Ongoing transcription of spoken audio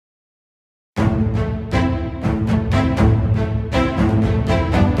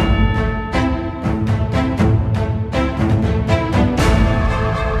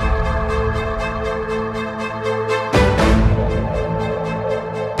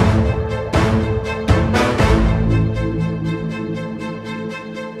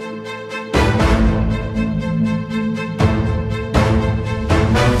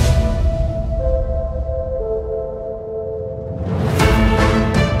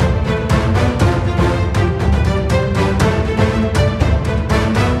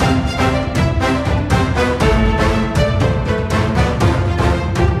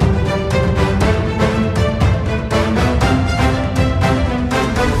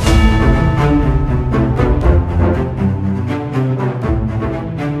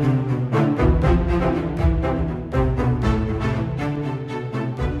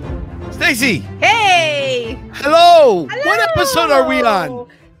episode are we on?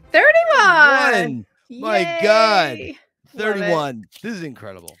 31. My God. Yay. 31. This is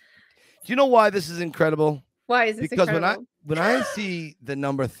incredible. Do you know why this is incredible? Why is this because incredible? when I see the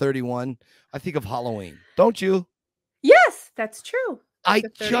number 31, I think of Halloween. Don't you? Yes, that's true. I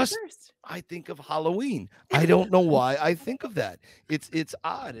think of Halloween. I don't know why I think of that. It's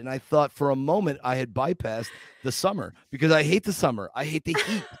odd. And I thought for a moment I had bypassed the summer because I hate the summer. I hate the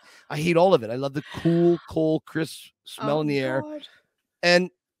heat. I hate all of it. I love the cool, cold, crisp smell in the air. And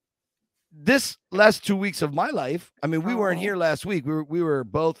this last 2 weeks of my life, I mean, we weren't here last week. We were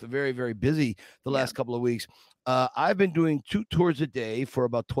both very, very busy the last couple of weeks. I've been doing 2 tours a day for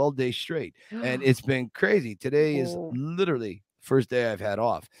about 12 days straight, and it's been crazy. Today is literally first day I've had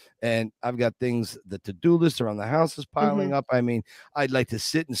off, and I've got things, the to-do list around the house is piling up. I mean, I'd like to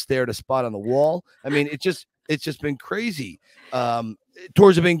sit and stare at a spot on the wall. I mean, it's just been crazy.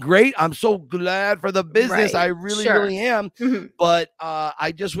 Tours have been great. I'm so glad for the business. I really, really am. But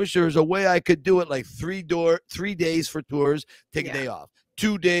I just wish there was a way I could do it like 3 days for tours, take a day off,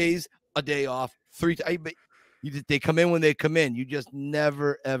 2 days, a day off, 3. They come in when they come in. You just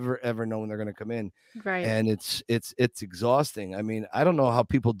never, ever, ever know when they're going to come in. Right. And it's exhausting. I mean, I don't know how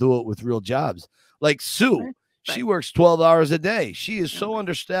people do it with real jobs. Like Sue, she works 12 hours a day. She is so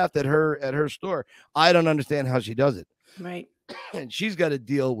understaffed at her store. I don't understand how she does it. Right. And she's got to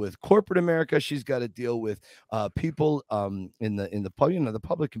deal with corporate America. She's got to deal with people in the public. You know, the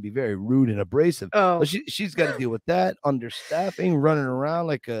public can be very rude and abrasive. But she's got to deal with that, understaffing, running around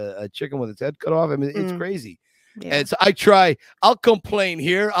like a chicken with its head cut off. I mean, it's crazy. Yeah. And so I'll complain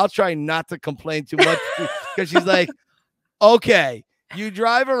here. I'll try not to complain too much because she's like, okay, you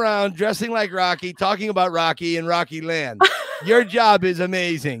drive around dressing like Rocky, talking about Rocky and Rocky Land. Your job is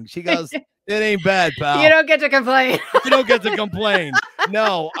amazing. She goes, it ain't bad, pal. You don't get to complain. You don't get to complain.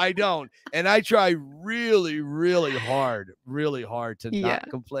 No, I don't. And I try really, really hard to not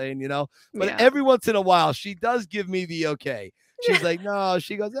complain, you know. But every once in a while, she does give me the okay. She's like, no,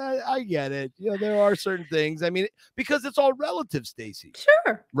 she goes, I get it. You know, there are certain things. I mean, because it's all relative, Stacy.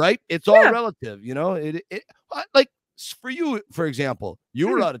 Sure. Right? It's all relative, you know. It like for you, for example, you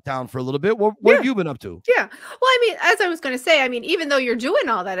were out of town for a little bit. What have you been up to? Yeah. Well, I mean, as I was going to say, I mean, even though you're doing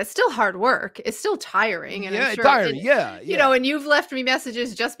all that, it's still hard work. It's still tiring. And I'm sure, tiring. You know, and you've left me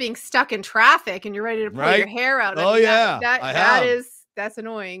messages just being stuck in traffic and you're ready to pull your hair out. I mean, that's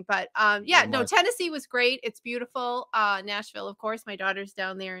annoying. But no, Tennessee was great. It's beautiful. Nashville, of course, my daughter's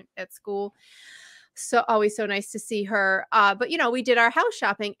down there at school. So always so nice to see her. But you know, we did our house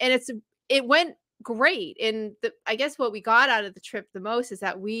shopping and it went great. And I guess what we got out of the trip the most is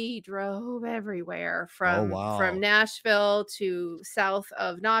that we drove everywhere from Nashville to south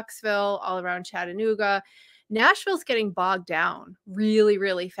of Knoxville, all around Chattanooga. Nashville's getting bogged down really,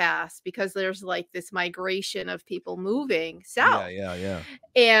 really fast because there's like this migration of people moving south. Yeah.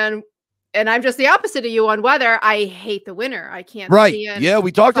 And I'm just the opposite of you on weather. I hate the winter. I can't stand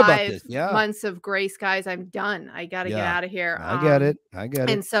we talked about this. Months of gray skies. I'm done. I got to get out of here. I get it.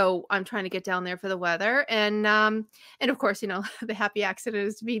 And so I'm trying to get down there for the weather. And of course, you know, the happy accident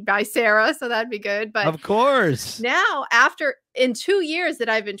is to be by Sarah. So that'd be good. But of course, now in 2 years that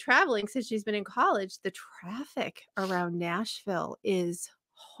I've been traveling since she's been in college, the traffic around Nashville is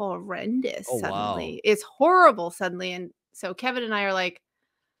horrendous. Suddenly. It's horrible suddenly. And so Kevin and I are like,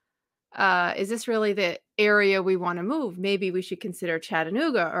 is this really the area we want to move? Maybe we should consider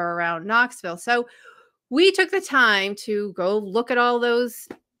Chattanooga or around Knoxville. So we took the time to go look at all those,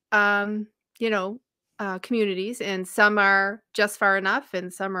 communities, and some are just far enough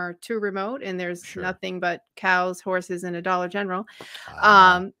and some are too remote and there's nothing but cows, horses, and a Dollar General.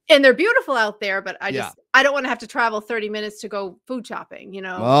 And they're beautiful out there, but I don't want to have to travel 30 minutes to go food shopping, you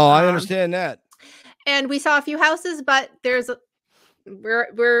know? Oh, I understand that. And we saw a few houses, but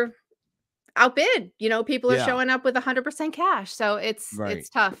we're outbid, you know, people are showing up with 100% cash. So it's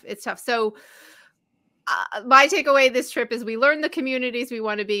tough. It's tough. So my takeaway this trip is we learned the communities we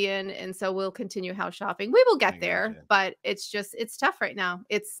want to be in. And so we'll continue house shopping. We will get there, but it's tough right now.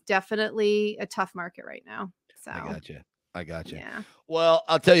 It's definitely a tough market right now. So I got you. Yeah. Well,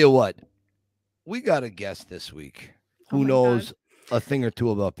 I'll tell you what, we got a guest this week who knows a thing or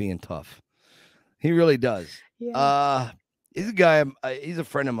two about being tough. He really does. Yeah. He's a guy, he's a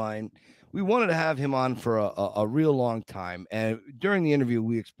friend of mine. We wanted to have him on for a real long time. And during the interview,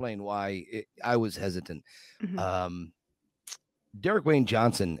 we explained why I was hesitant. Derek Wayne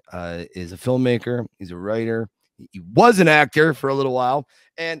Johnson is a filmmaker. He's a writer. He was an actor for a little while.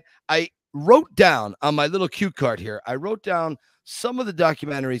 And I wrote down on my little cue card here, I wrote down some of the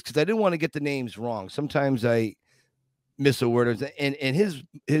documentaries because I didn't want to get the names wrong. Sometimes I miss a word. And his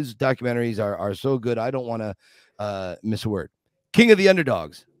documentaries are so good. I don't want to miss a word. King of the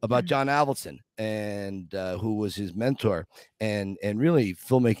Underdogs, about John Avildsen, and who was his mentor and really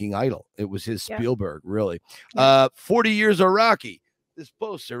filmmaking idol. It was his Spielberg, really. 40 Years of Rocky. This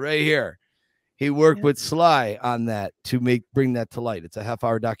poster right here. He worked with Sly on that to bring that to light. It's a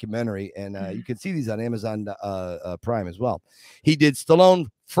half-hour documentary, and you can see these on Amazon Prime as well. He did Stallone,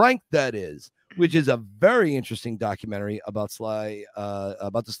 Frank, that is, which is a very interesting documentary about Sly,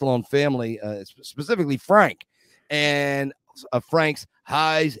 about the Stallone family, specifically Frank, and Frank's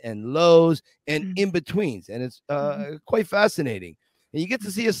highs and lows and in-betweens. And it's quite fascinating. And you get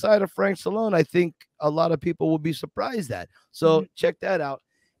to see a side of Frank Stallone I think a lot of people will be surprised at. So check that out.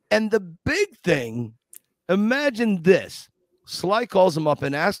 And the big thing, imagine this. Sly calls him up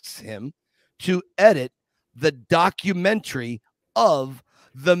and asks him to edit the documentary of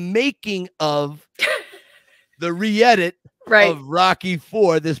the making of the re-edit of Rocky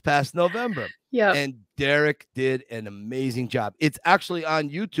IV this past November. Yeah. And Derek did an amazing job. It's actually on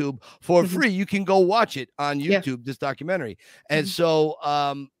YouTube for free. You can go watch it on YouTube, this documentary. And so,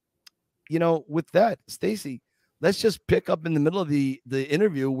 you know, with that, Stacy, let's just pick up in the middle of the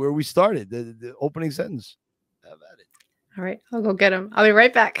interview where we started, the opening sentence. Have at it. All right. I'll go get him. I'll be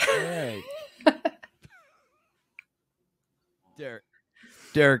right back. All right.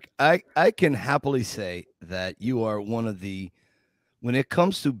 Derek, I can happily say that you are one of the, when it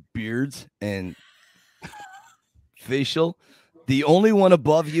comes to beards and facial, the only one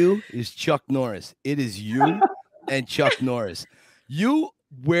above you is Chuck Norris. It is you and Chuck Norris. You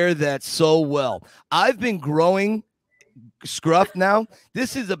wear that so well. I've been growing scruff now.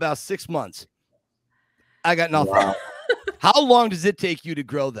 This is about 6 months. I got nothing. Wow. How long does it take you to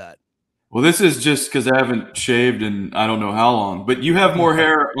grow that? Well, this is just because I haven't shaved in I don't know how long. But you have more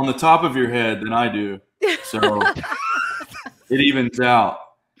hair on the top of your head than I do, so it evens out.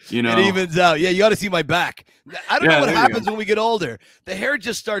 You know, it evens out. Yeah, you got to see my back. I don't know what happens when we get older. The hair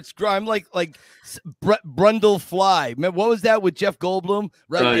just starts growing. I'm like Brundle Fly. Remember, what was that with Jeff Goldblum?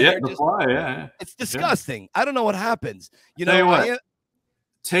 Right? The Fly. Yeah, it's disgusting. I don't know what happens. You Tell know, you what,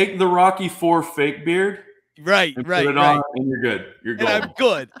 take the Rocky IV fake beard. Right. Put it on and you're good. You're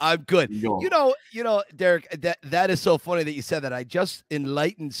good. I'm good. You know, Derek, that is so funny that you said that. I just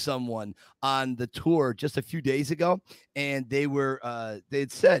enlightened someone on the tour just a few days ago, and they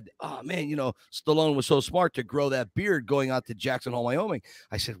had said, "Oh man, you know, Stallone was so smart to grow that beard going out to Jackson Hole, Wyoming."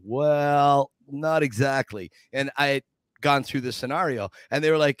 I said, "Well, not exactly." And I had gone through the scenario, and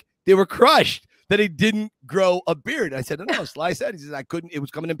they were crushed that he didn't grow a beard. I said, "No." Sly said, he said, "I couldn't. It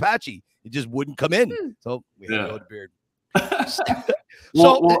was coming in patchy. It just wouldn't come in." So we had to go to beard.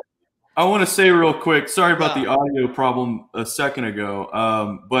 Well, I want to say real quick, sorry about the audio problem a second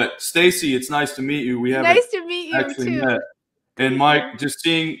ago. But Stacy, it's nice to meet you. We haven't nice to meet you too. met. And Mike, just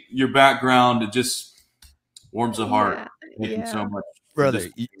seeing your background, it just warms the heart. Thank you so much, brother.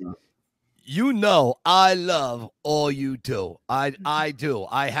 You know, I love all you do. I do.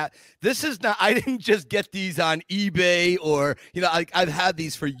 This is not, I didn't just get these on eBay or, you know, I've had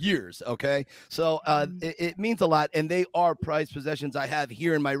these for years. Okay. So it means a lot. And they are prized possessions I have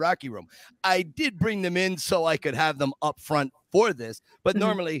here in my Rocky room. I did bring them in so I could have them up front for this, but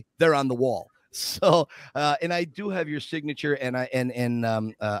normally they're on the wall. So, and I do have your signature, and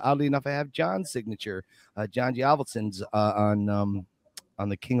oddly enough, I have John's signature, John G. Avildsen's on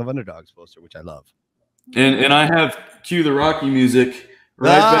the King of Underdogs poster, which I love. And I have Cue the Rocky music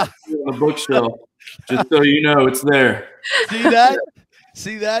back on the bookshelf, just so you know it's there. See that?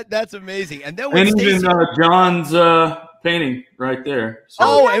 See that? That's amazing. And then even John's painting right there.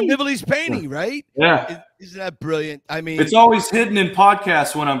 So, and Nibley's painting, right? Yeah. Isn't that brilliant? I mean, it's always hidden in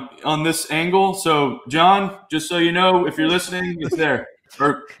podcasts when I'm on this angle. So, John, just so you know, if you're listening, it's there.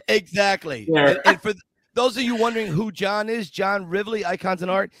 Exactly. There. And for those of you wondering who John is, John Rivley, Icons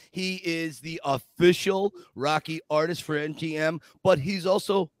and Art, he is the official Rocky artist for MGM, but he's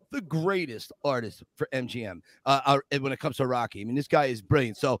also the greatest artist for MGM when it comes to Rocky. I mean, this guy is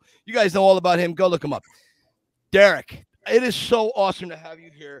brilliant. So you guys know all about him. Go look him up. Derek, it is so awesome to have you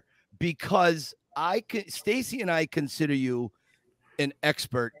here because Stacy and I consider you an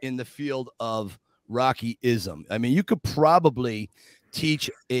expert in the field of Rockyism. I mean, you could probably teach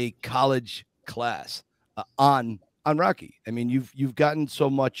a college class on Rocky. I mean, you've gotten so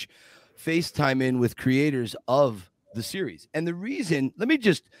much FaceTime in with creators of the series, and the reason, let me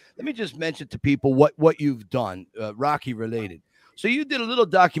just mention to people what you've done Rocky related. So you did a little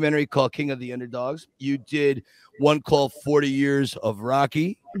documentary called King of the Underdogs. You did one called 40 Years of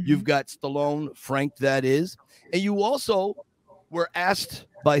Rocky. You've got Stallone, Frank, that is, and you also were asked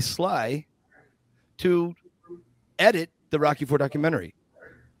by Sly to edit the Rocky IV documentary.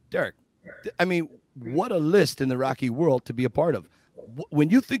 Derek, I mean, what a list in the Rocky world to be a part of. When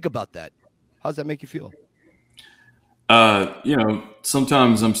you think about that, how does that make you feel? You know,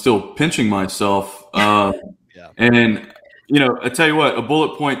 sometimes I'm still pinching myself. And, you know, I tell you what, a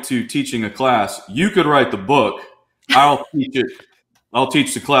bullet point to teaching a class, you could write the book. I'll teach it. I'll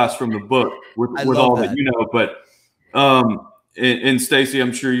teach the class from the book with all that you know. But, and Stacy,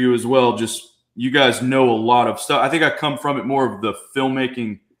 I'm sure you as well, just, you guys know a lot of stuff. I think I come from it more of the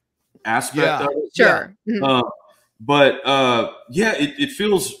filmmaking aspect of it. Sure. Yeah, it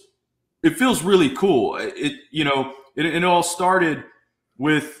feels really cool. It all started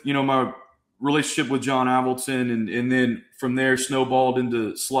with, you know, my relationship with John Avildsen, and then from there snowballed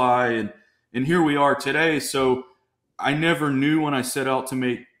into Sly, and here we are today. So I never knew when I set out to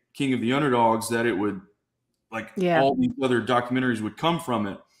make King of the Underdogs that it would, like, all these other documentaries would come from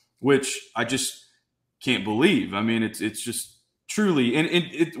it, which I just can't believe. I mean, it's just truly,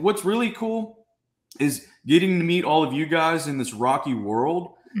 and what's really cool is getting to meet all of you guys in this Rocky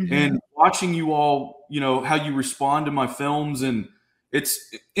world, and watching you all, you know, how you respond to my films. And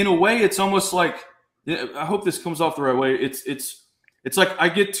it's, in a way, it's almost like, I hope this comes off the right way. It's like I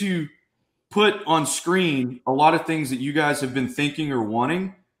get to put on screen a lot of things that you guys have been thinking or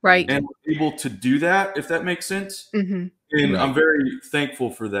wanting. Right. And able to do that, if that makes sense. And I'm very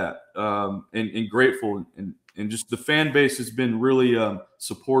thankful for that, and grateful. And just the fan base has been really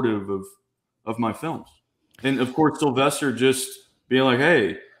supportive of my films. And of course, Sylvester just being like,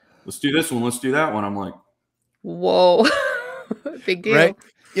 hey, let's do this one, let's do that one. I'm like, whoa, big deal. Right?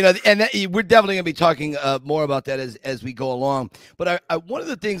 You know, and we're definitely going to be talking more about that as we go along. But one of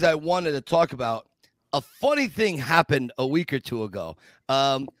the things I wanted to talk about, a funny thing happened a week or two ago.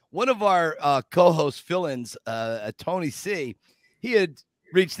 One of our co-host fill-ins, Tony C., he had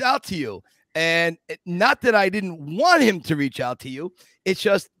reached out to you. And not that I didn't want him to reach out to you. It's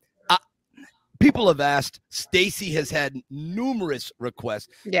just people have asked. Stacy has had numerous requests.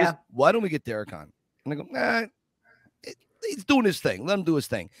 Yeah. Just, why don't we get Derek on? And I go, he's doing his thing. Let him do his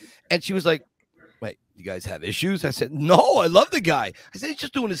thing. And she was like, wait, you guys have issues? I said, no, I love the guy. I said, he's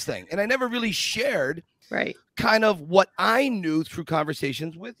just doing his thing. And I never really shared kind of what I knew through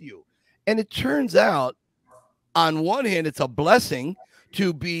conversations with you. And it turns out, on one hand, it's a blessing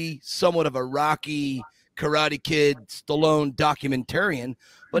to be somewhat of a Rocky, Karate Kid, Stallone documentarian,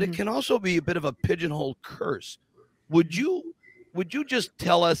 but it can also be a bit of a pigeonhole curse. Would you just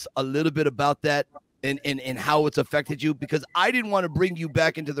tell us a little bit about that and how it's affected you? Because I didn't want to bring you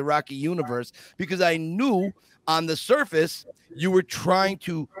back into the Rocky universe, because I knew on the surface you were trying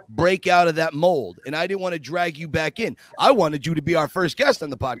to break out of that mold, and I didn't want to drag you back in. I wanted you to be our first guest on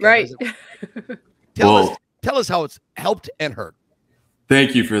the podcast. Right. Tell us how it's helped and hurt.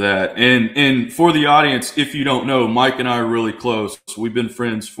 Thank you for that. And for the audience, if you don't know, Mike and I are really close. We've been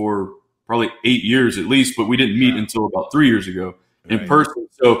friends for probably 8 years at least, but we didn't meet until about 3 years ago in person.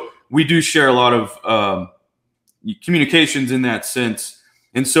 So we do share a lot of communications in that sense.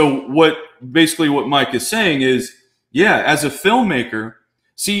 And so what Mike is saying is, yeah, as a filmmaker,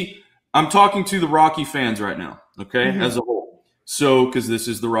 see, I'm talking to the Rocky fans right now, okay, as a whole. So, because this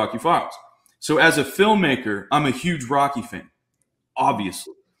is the Rocky Files. So as a filmmaker, I'm a huge Rocky fan,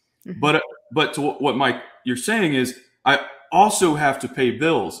 obviously. But to what Mike, you're saying is, I also have to pay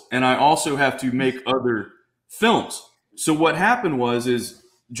bills, and I also have to make other films. So what happened is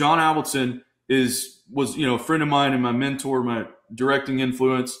John Avildsen was a friend of mine and my mentor, my directing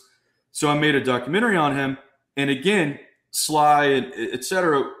influence. So I made a documentary on him, and again, Sly and et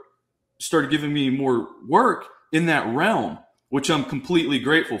cetera started giving me more work in that realm, which I'm completely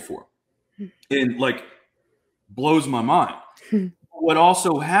grateful for, and like blows my mind. What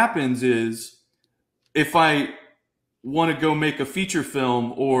also happens is, if I want to go make a feature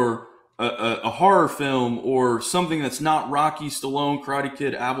film or a horror film or something that's not Rocky, Stallone, Karate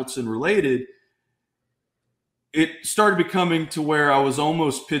Kid, Avildsen related, it started becoming to where I was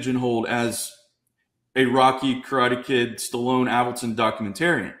almost pigeonholed as a Rocky, Karate Kid, Stallone, Avildsen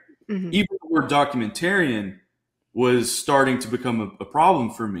documentarian. Even the word documentarian was starting to become a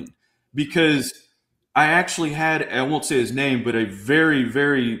problem for me, because I actually had, I won't say his name, but a very,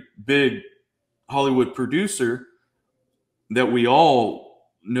 very big Hollywood producer that we all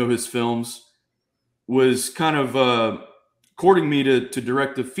know his films was kind of courting me to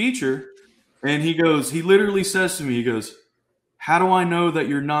direct a feature. And he literally says to me, he goes, how do I know that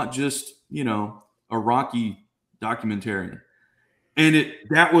you're not just, a Rocky documentarian? And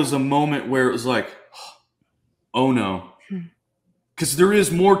that was a moment where it was like, oh no, because there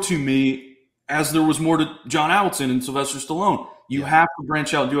is more to me, as there was more to John Avildsen and Sylvester Stallone. You have to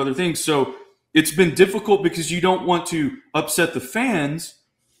branch out and do other things. So it's been difficult because you don't want to upset the fans,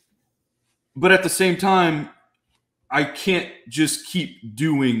 but at the same time, I can't just keep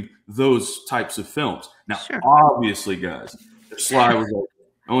doing those types of films. Now, obviously, guys, if Sly was like,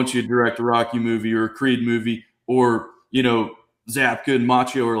 I want you to direct a Rocky movie or a Creed movie, or, you know, Zapka and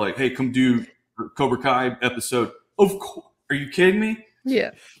Macho are like, hey, come do a Cobra Kai episode. Of course. Are you kidding me?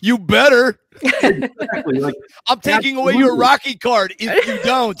 Yeah. You better. Exactly. Like, I'm taking away your Rocky card if you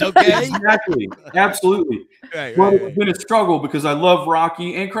don't, okay? Exactly. Absolutely. But it's been a struggle because I love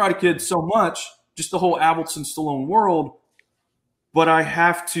Rocky and Karate Kid so much, just the whole Avildsen Stallone world, but I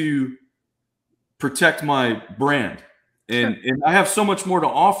have to protect my brand. And I have so much more to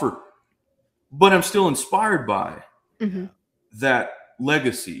offer, but I'm still inspired by that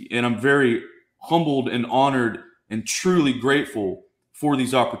legacy. And I'm very humbled and honored and truly grateful for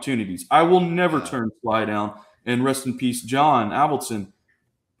these opportunities. I will never turn Sly down, and rest in peace, John Avildsen.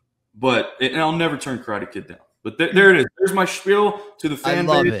 And I'll never turn Karate Kid down. But there it is. There's my spiel to the fan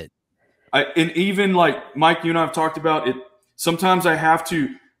base. I love it. And even like Mike, you and I have talked about it. Sometimes I have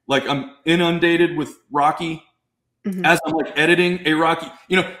to, like, I'm inundated with Rocky as I'm like editing a Rocky.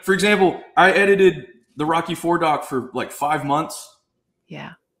 You know, for example, I edited the Rocky IV doc for like 5 months.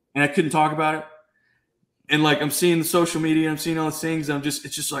 Yeah. And I couldn't talk about it. And like, I'm seeing the social media, I'm seeing all these things.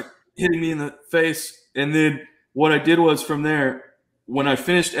 It's just like hitting me in the face. And then what I did was from there, when I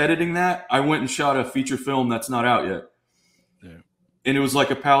finished editing that, I went and shot a feature film that's not out yet. Yeah. And it was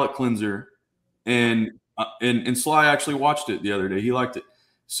like a palate cleanser. And Sly actually watched it the other day. He liked it.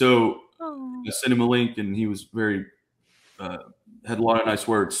 So I sent him a link, and he was very, had a lot of nice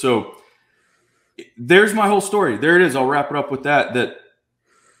words. So there's my whole story. There it is. I'll wrap it up with that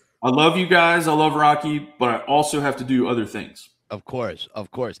I love you guys. I love Rocky, but I also have to do other things. Of course, of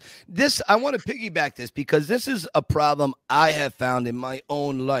course. I want to piggyback this because this is a problem I have found in my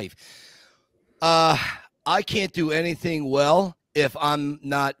own life. I can't do anything well if I'm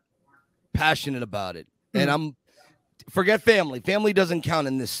not passionate about it. And forget family. Family doesn't count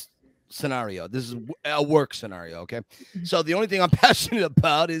in this scenario. This is a work scenario, okay? So the only thing I'm passionate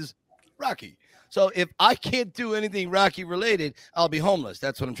about is Rocky. So if I can't do anything Rocky related, I'll be homeless.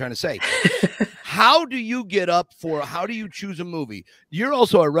 That's what I'm trying to say. How do you how do you choose a movie? You're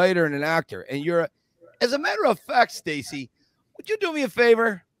also a writer and an actor, and as a matter of fact, Stacy, would you do me a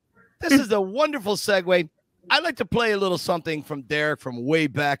favor? This is a wonderful segue. I'd like to play a little something from Derek from way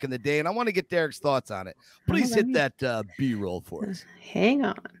back in the day, and I want to get Derek's thoughts on it. Please hit that B-roll for us. Hang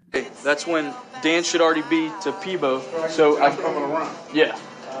on. Hey, that's when Dan should already be to Peebo. So I'm coming around. Yeah.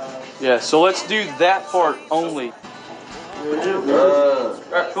 Yeah, so let's do that part only.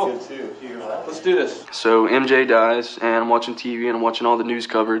 Alright, cool. Let's do this. So MJ dies, and I'm watching TV, and I'm watching all the news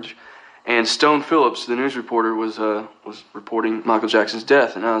coverage. And Stone Phillips, the news reporter, was reporting Michael Jackson's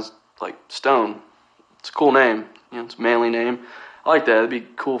death. And I was like, Stone, it's a cool name. You know, it's a manly name. I like that. It'd be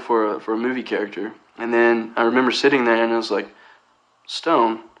cool for a movie character. And then I remember sitting there, and I was like,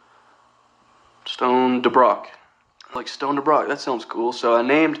 Stone DeBrock. Like, Stone DeBrock, that sounds cool. So I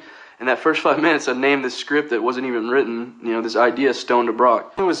named... In that first 5 minutes, I named this script that wasn't even written, you know, this idea, Stone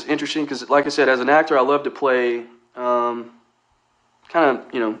DeBrock. It was interesting because, like I said, as an actor, I love to play kind of,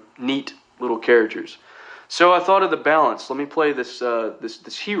 you know, neat little characters. So I thought of the balance. Let me play this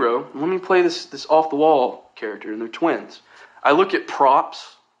hero. Let me play this off-the-wall character, and they're twins. I look at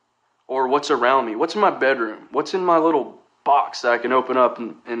props or what's around me. What's in my bedroom? What's in my little box that I can open up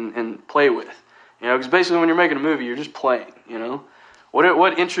and play with? You know, because basically when you're making a movie, you're just playing, you know.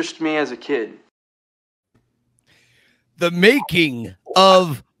 What interested me as a kid? The making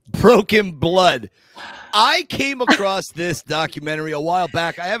of Broken Blood. I came across this documentary a while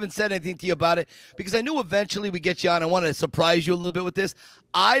back. I haven't said anything to you about it because I knew eventually we get you on. I want to surprise you a little bit with this.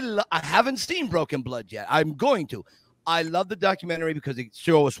 I haven't seen Broken Blood yet. I'm going to. I love the documentary because it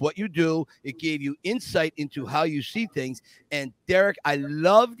shows us what you do. It gave you insight into how you see things. And Derek, I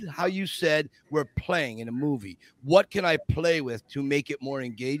loved how you said we're playing in a movie. What can I play with to make it more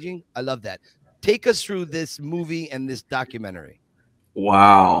engaging? I love that. Take us through this movie and this documentary.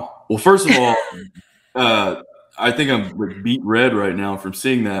 Wow. Well, first of all, I think I'm like beat red right now from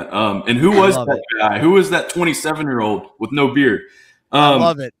seeing that. And who was that guy? Who was that 27-year-old with no beard? I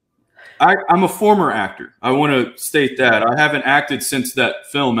love it. I'm a former actor. I want to state that. I haven't acted since that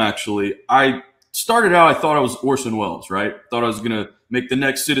film, actually. I started out, I thought I was Orson Welles, right? Thought I was going to make the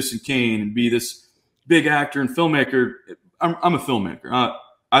next Citizen Kane and be this big actor and filmmaker. I'm a filmmaker.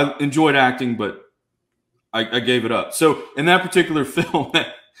 I enjoyed acting, but I gave it up. So in that particular film,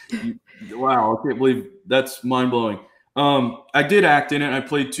 wow, I can't believe that's mind-blowing. I did act in it. I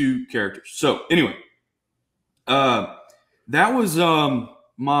played 2 characters. So anyway, that was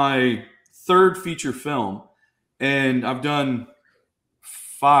my 3rd feature film, and I've done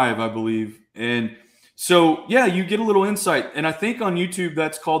 5, I believe, And so, yeah, you get a little insight. And I think on YouTube,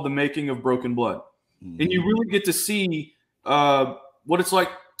 that's called The Making of Broken Blood. And you really get to see what it's like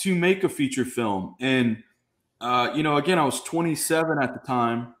to make a feature film. And, you know, again, I was 27 at the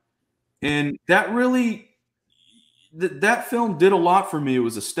time. And that really, that film did a lot for me. It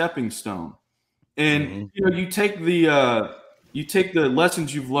was a stepping stone. And, you know, you take the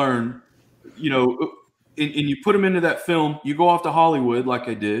lessons you've learned, you know, and you put them into that film. You go off to Hollywood like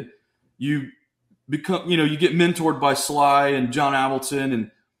I did. You become, you know, you get mentored by Sly and John Avildsen,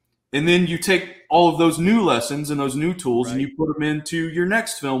 and then you take all of those new lessons and those new tools and you put them into your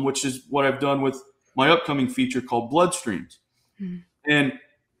next film, which is what I've done with my upcoming feature called Bloodstreams. And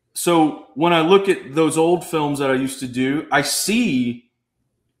so when I look at those old films that I used to do, I see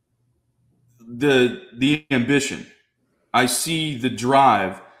the ambition. I see the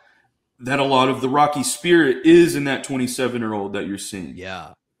drive that a lot of the Rocky spirit is in that 27-year-old that you're seeing.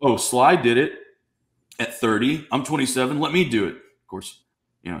 Yeah. Oh, Sly did it at 30. I'm 27. Let me do it. Of course,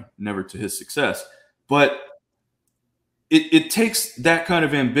 you know, never to his success. But it takes that kind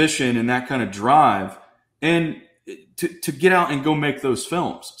of ambition and that kind of drive and to get out and go make those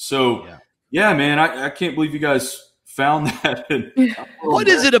films. So, yeah man, I can't believe you guys found that. What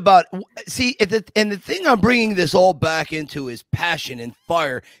is it about? See, and the thing I'm bringing this all back into is passion and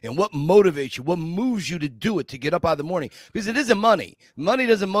fire and what motivates you, what moves you to do it, to get up out of the morning, because it isn't money. Money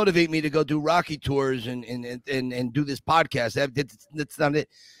doesn't motivate me to go do Rocky tours and do this podcast. That's not it.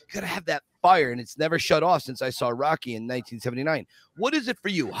 You got to have that fire, and it's never shut off since I saw Rocky in 1979. What is it for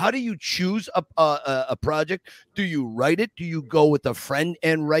you? How do you choose a project? Do you write it? Do you go with a friend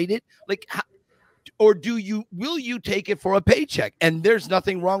and write it? Like, or will you take it for a paycheck? And there's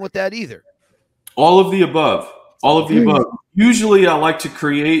nothing wrong with that either. All of the above. All of the above. Usually I like to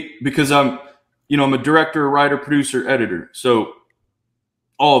create because I'm a director, writer, producer, editor. So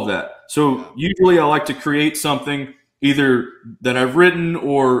all of that. So usually I like to create something either that I've written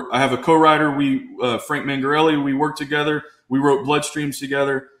or I have a co-writer. Frank Mangarelli, we work together. We wrote Bloodstreams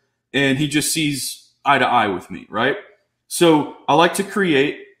together, and he just sees eye to eye with me, right? So I like to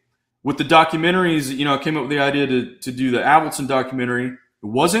create. With the documentaries, I came up with the idea to do the Avildsen documentary. It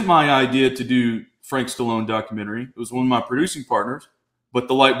wasn't my idea to do Frank Stallone documentary. It was one of my producing partners, but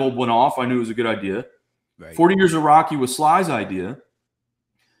the light bulb went off. I knew it was a good idea. Right. 40 Years of Rocky was Sly's idea.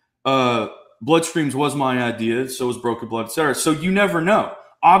 Bloodstreams was my idea. So was Broken Blood, etc. So you never know.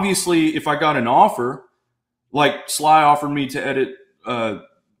 Obviously, if I got an offer, like Sly offered me to edit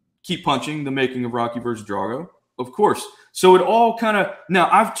Keep Punching, The Making of Rocky vs. Drago, of course. So it all kind of, now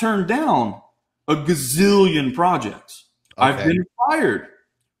I've turned down a gazillion projects. Okay. I've been fired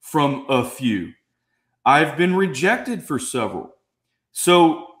from a few. I've been rejected for several.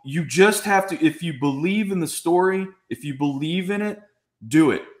 So you just have to, if you believe in the story, if you believe in it,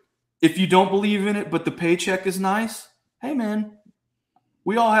 do it. If you don't believe in it, but the paycheck is nice, hey man,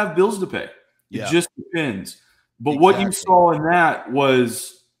 we all have bills to pay. It just depends. But what you saw in that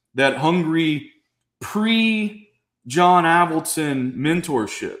was that hungry John Avildsen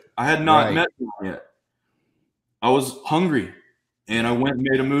mentorship. I had not met him yet. I was hungry, and I went and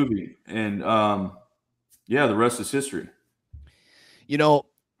made a movie, and the rest is history.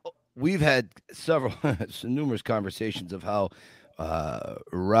 We've had numerous conversations of how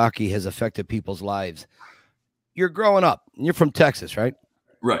Rocky has affected people's lives. You're growing up. You're from Texas, right?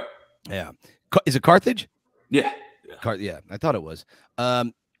 Right. Yeah. Is it Carthage? Yeah. Yeah, I thought it was.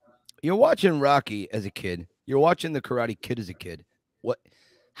 You're watching Rocky as a kid. You're watching The Karate Kid as a kid.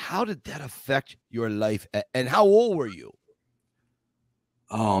 How did that affect your life? And how old were you?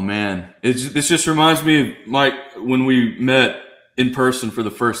 Oh man, this just reminds me of Mike when we met in person for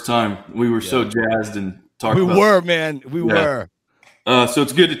the first time. We were so jazzed and talked. We were. So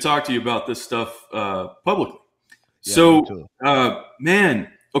it's good to talk to you about this stuff publicly.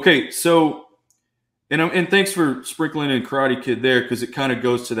 Man, okay. So, and thanks for sprinkling in Karate Kid there because it kind of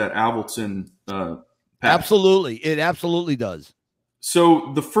goes to that Avildsen. Absolutely. It absolutely does.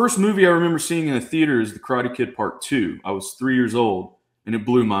 So the first movie I remember seeing in the theater is The Karate Kid Part 2. I was 3 years old, and it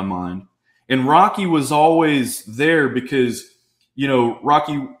blew my mind. And Rocky was always there because,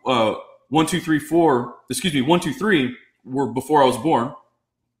 Rocky 1, 2, 3 were before I was born.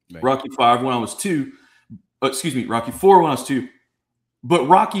 Right. Rocky 5 when I was 2. Rocky 4 when I was 2. But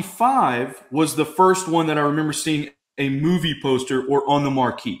Rocky 5 was the first one that I remember seeing a movie poster or on the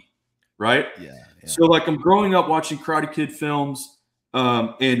marquee, right? Yeah. So like I'm growing up watching Karate Kid films,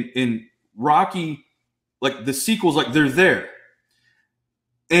 and Rocky, like the sequels, like they're there.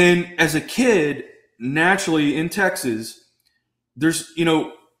 And as a kid, naturally in Texas, there's,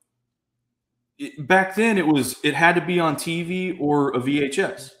 back then it had to be on TV or a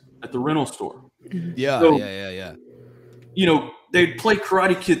VHS. at the rental store. Yeah, so, yeah. You know, they'd play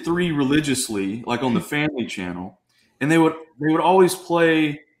Karate Kid 3 religiously, like on the Family Channel, and they would always play,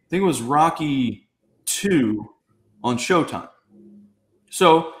 I think it was Rocky 2 on Showtime.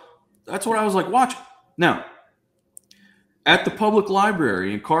 So that's what I was like watching. Now, at the public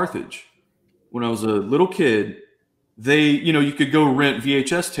library in Carthage, when I was a little kid, you could go rent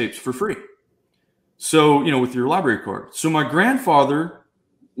VHS tapes for free. So, with your library card. So my grandfather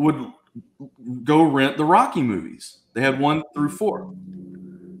would go rent the Rocky movies. They had 1 through 4.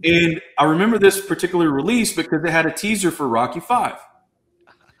 And I remember this particular release because they had a teaser for Rocky 5.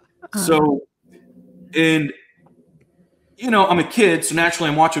 So, and, I'm a kid, so naturally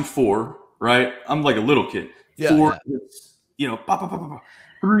I'm watching 4, right? I'm like a little kid. 4, yeah.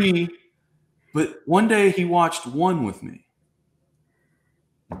 3. But one day he watched 1 with me.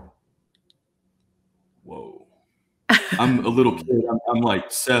 Whoa. I'm a little kid. I'm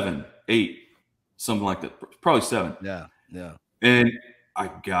like 7, 8, something like that. Probably 7. Yeah. And I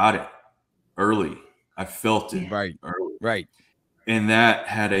got it early. I felt it early. Right. And that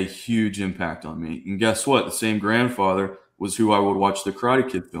had a huge impact on me. And guess what? The same grandfather was who I would watch the Karate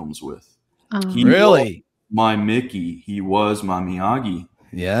Kid films with. He really? Was my Mickey. He was my Miyagi.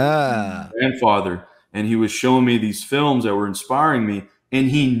 Yeah. Grandfather. And he was showing me these films that were inspiring me. And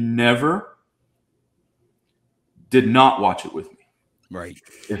he never did not watch it with me. Right.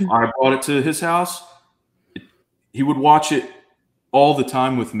 If I brought it to his house, he would watch it all the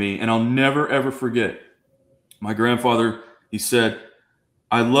time with me. And I'll never, ever forget. My grandfather, he said,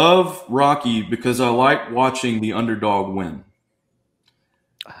 I love Rocky because I like watching the underdog win.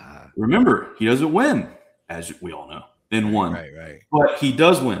 Remember, he doesn't win, as we all know, in 1. Right. But he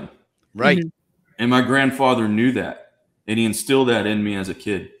does win. Right. Mm-hmm. And my grandfather knew that. And he instilled that in me as a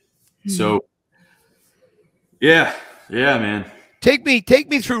kid. Mm-hmm. So, yeah, man. Take me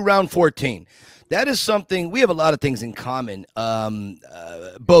through round 14. That is something, we have a lot of things in common,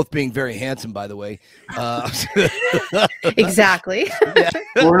 both being very handsome, by the way. Exactly. Yeah.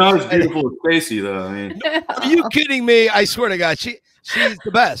 We're not as beautiful as Stacy, though. I mean, are you kidding me? I swear to God, she's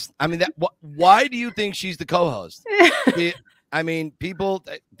the best. I mean, why do you think she's the co-host? I mean, people,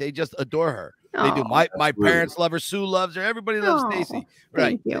 they just adore her. They do. My parents love her. Sue loves her. Everybody loves Stacy.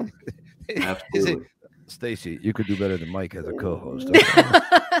 Right. Thank you. absolutely. Stacy, you could do better than Mike as a co-host.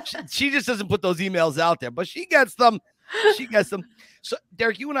 She just doesn't put those emails out there, but she gets them. So,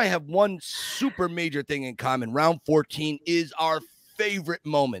 Derek, you and I have one super major thing in common. Round 14 is our favorite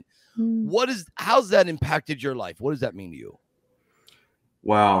moment. How's that impacted your life? What does that mean to you?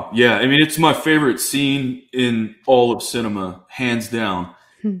 Wow. Yeah. I mean, it's my favorite scene in all of cinema, hands down.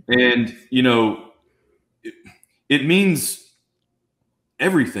 And, it means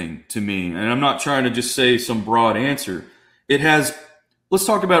everything to me. And I'm not trying to just say some broad answer. Let's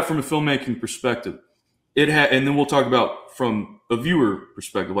talk about it from a filmmaking perspective. And then we'll talk about from a viewer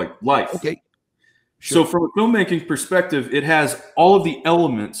perspective, like life. Okay. Sure. So from a filmmaking perspective, it has all of the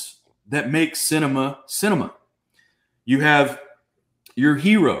elements that make cinema. You have your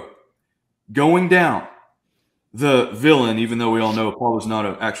hero going down, the villain, even though we all know Apollo's not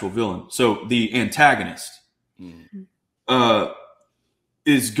an actual villain. So the antagonist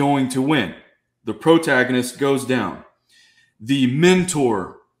is going to win. The protagonist goes down. The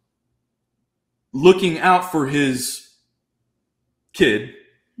mentor looking out for his kid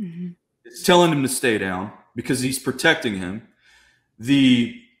is telling him to stay down because he's protecting him.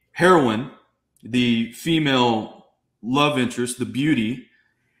 The heroine, the female love interest, the beauty,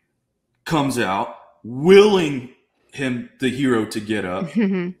 comes out, willing the hero to get up,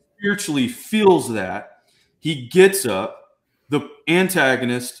 spiritually feels that. He gets up. The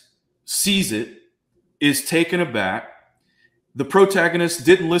antagonist sees it, is taken aback. The protagonist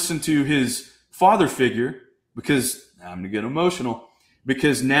didn't listen to his father figure because, I'm going to get emotional,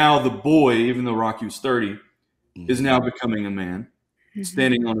 because now the boy, even though Rocky was 30, is now becoming a man,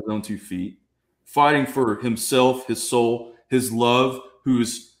 standing on his own 2 feet, fighting for himself, his soul, his love,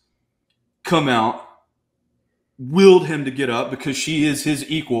 who's come out, willed him to get up because she is his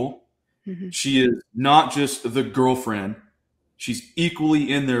equal. She is not just the girlfriend. She's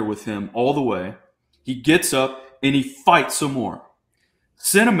equally in there with him all the way. He gets up and he fights some more.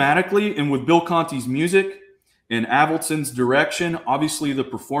 Cinematically, and with Bill Conti's music and Avildsen's direction, obviously the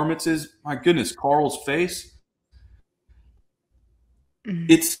performances, my goodness, Carl's face.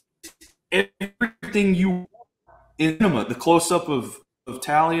 It's everything you want in cinema. The close-up of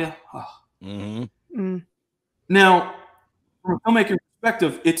Talia. Now, from a filmmaker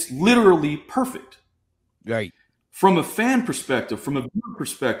perspective, it's literally perfect. Right. From a fan perspective, from a viewer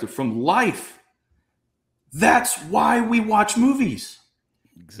perspective, from life, that's why we watch movies.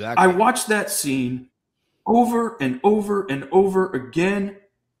 Exactly. I watched that scene over and over and over again.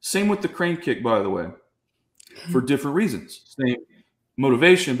 Same with the crane kick, by the way, for different reasons. Same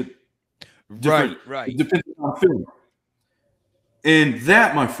motivation, but different. Right. Depending on film. And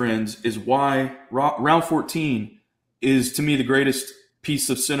that, my friends, is why round 14 is, to me, the greatest piece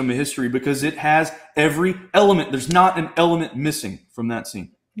of cinema history, because it has every element. There's not an element missing from that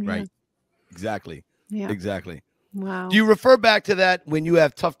scene. Right. Exactly. Yeah. Exactly. Wow. Do you refer back to that when you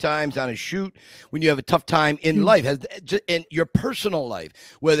have tough times on a shoot, when you have a tough time in life, in your personal life,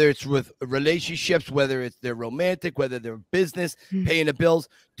 whether it's with relationships, whether it's they're romantic, whether they're business, paying the bills?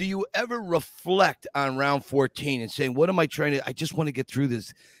 Do you ever reflect on round 14 and saying, what am I trying to, I just want to get through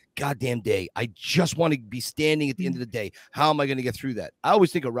this goddamn day. I just want to be standing at the end of the day. How am I going to get through that? I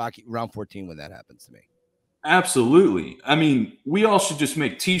always think of round 14 when that happens to me. Absolutely. I mean, we all should just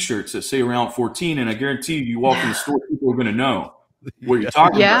make T-shirts that say round 14, and I guarantee you walk in the store, people are going to know what you're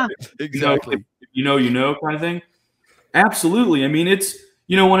talking about. Exactly. You know, kind of thing. Absolutely. I mean, it's,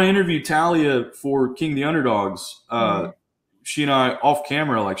 when I interviewed Talia for King of the Underdogs, she and I off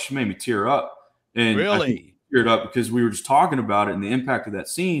camera, like, she made me tear up. And really? I think she teared up because we were just talking about it and the impact of that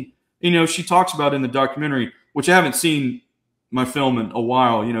scene. She talks about it in the documentary, which I haven't seen my film in a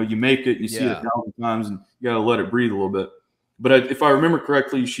while. You make it, you see it 1,000 times, and you got to let it breathe a little bit. But if I remember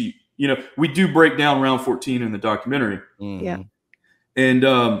correctly, we do break down round 14 in the documentary. Yeah. And,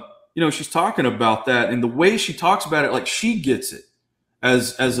 she's talking about that, and the way she talks about it, like, she gets it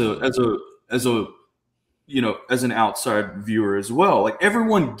as an outside viewer as well. Like,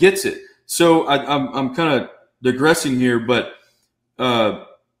 everyone gets it. So I'm kind of digressing here, but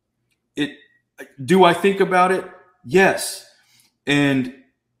do I think about it? Yes. And,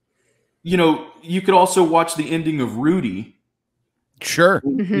 you could also watch the ending of Rudy. Sure.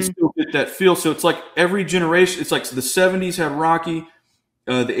 You still get that feel. So it's like every generation, it's like the 70s had Rocky,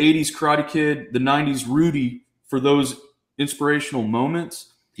 the 80s Karate Kid, the 90s Rudy, for those inspirational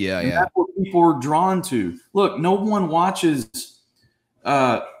moments. Yeah, and that's what people were drawn to. Look, no one watches.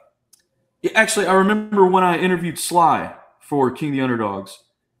 Actually, I remember when I interviewed Sly for King of the Underdogs,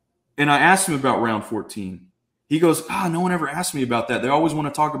 and I asked him about round 14. He goes, no one ever asked me about that. They always want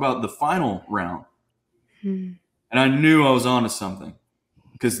to talk about the final round. And I knew I was onto something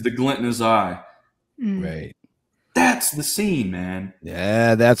because the glint in his eye. Right. That's the scene, man.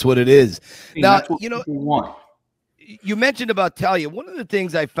 Yeah, that's what it is. Now, people want. You mentioned about Talia. One of the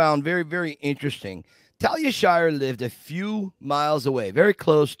things I found very, very interesting, Talia Shire lived a few miles away, very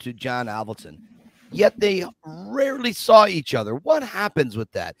close to John Avildsen, yet they rarely saw each other. What happens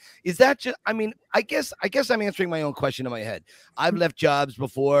with that? Is that just, I guess I'm answering my own question in my head. I've left jobs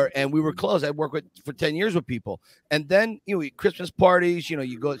before and we were close. I worked for 10 years with people. And then, Christmas parties,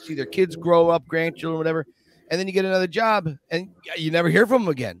 you go see their kids grow up, grandchildren, whatever. And then you get another job and you never hear from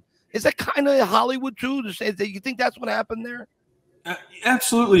them again. Is that kind of Hollywood too? To say that you think that's what happened there?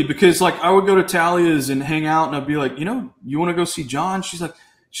 Absolutely. Because like I would go to Talia's and hang out and I'd be like, you want to go see John? She's like,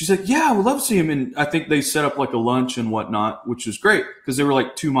 yeah, I would love to see him. And I think they set up like a lunch and whatnot, which was great because they were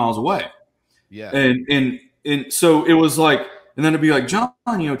like 2 miles away. Yeah. And so it was like, and then it'd be like, John,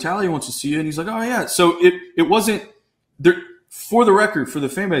 Talia wants to see you. And he's like, oh yeah. So it wasn't there for the record, for the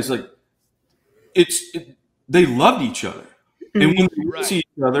fan base, like they loved each other. And when they would see each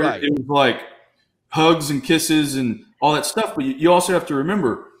other, it was like hugs and kisses and all that stuff. But you also have to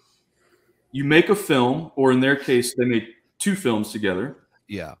remember, you make a film, or in their case, they made 2 films together.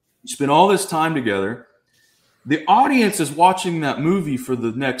 Yeah. You spend all this time together. The audience is watching that movie for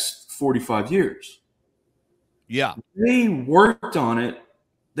the next 45 years. Yeah. They worked on it.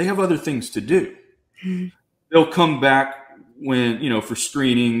 They have other things to do. They'll come back when, for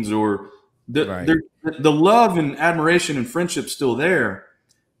screenings, or the love and admiration and friendship's still there,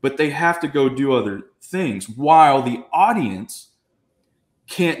 but they have to go do other things while the audience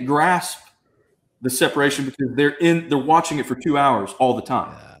can't grasp the separation because they're watching it for 2 hours all the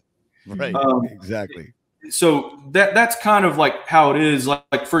time. Yeah. Right. Exactly. So that's kind of like how it is.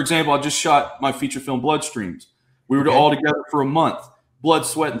 Like for example, I just shot my feature film Bloodstreams. We were all together for a month, blood,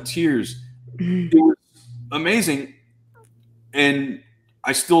 sweat, and tears. It was amazing. And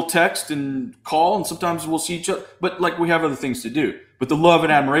I still text and call, and sometimes we'll see each other, but like we have other things to do. But the love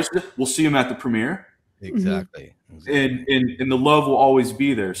and admiration, we'll see them at the premiere. Exactly. And the love will always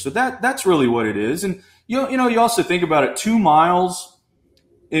be there. So that's really what it is. And you also think about it, 2 miles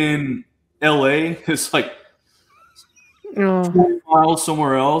in LA is like 20 miles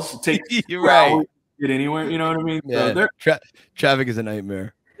somewhere else. It takes You're right. hours to get anywhere. You know what I mean? Yeah. So traffic is a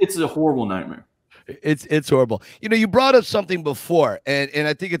nightmare. It's a horrible nightmare. It's horrible. You brought up something before, and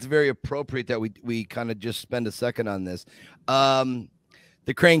I think it's very appropriate that we kind of just spend a second on this.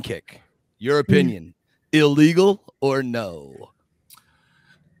 The crane kick. Your opinion, illegal or no?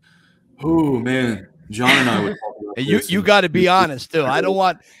 Oh man, John and I would talk about this. You got to be honest too.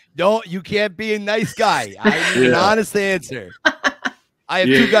 You can't be a nice guy. I need an honest answer. I have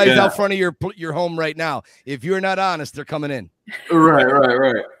two guys out front of your home right now. If you're not honest, they're coming in.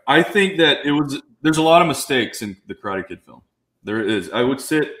 Right. I think that there's a lot of mistakes in the Karate Kid film. There is. I would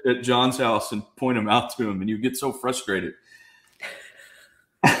sit at John's house and point them out to him, and you get so frustrated.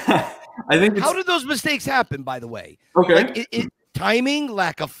 I think. How did those mistakes happen, by the way? Okay. Like timing,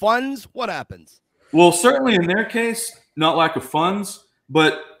 lack of funds. What happens? Well, certainly in their case, not lack of funds,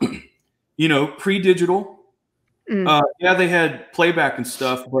 but pre-digital. Yeah, they had playback and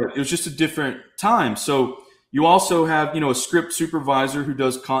stuff, but it was just a different time. So you also have, a script supervisor who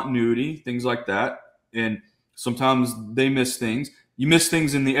does continuity, things like that. And sometimes they miss things. You miss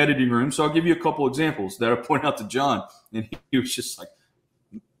things in the editing room. So I'll give you a couple examples that I point out to John. And he was just like,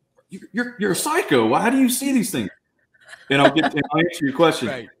 you're a psycho. How do you see these things? And I'll answer your question.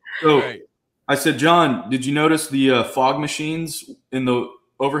 Right. So I said, John, did you notice the fog machines in the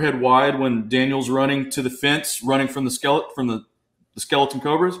overhead wide when Daniel's running to the fence, running from the skeleton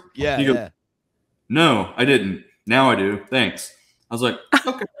cobras? Yeah. He goes, no, I didn't. Now I do. Thanks. I was like,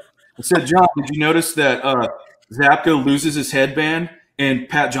 okay. I said, John, did you notice that Zapka loses his headband and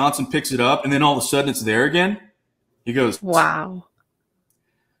Pat Johnson picks it up and then all of a sudden it's there again? He goes, wow.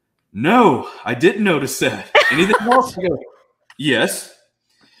 No, I didn't notice that. Anything else? I go, yes.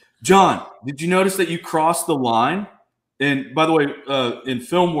 John, did you notice that you crossed the line? And by the way, in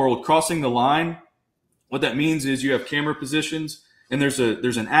film world, crossing the line, what that means is you have camera positions and there's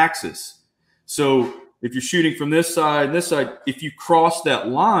an axis. So if you're shooting from this side, if you cross that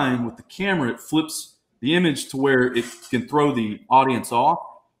line with the camera, it flips the image to where it can throw the audience off.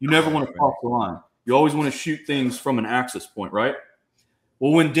 You never want to cross the line. You always want to shoot things from an axis point, right?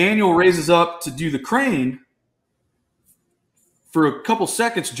 Well, when Daniel raises up to do the crane, for a couple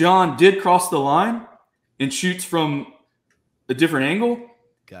seconds, John did cross the line and shoots from a different angle.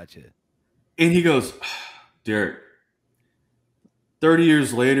 Gotcha. And he goes, Derek, 30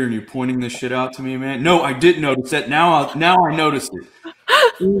 years later and you're pointing this shit out to me, man. No, I didn't notice that. Now I noticed it.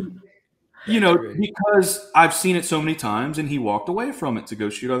 Because I've seen it so many times and he walked away from it to go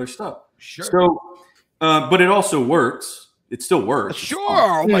shoot other stuff. Sure. So, but it also works. It still works.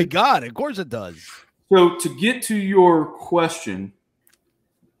 Sure. Oh my God. Of course it does. So to get to your question,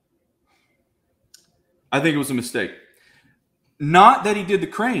 I think it was a mistake. Not that he did the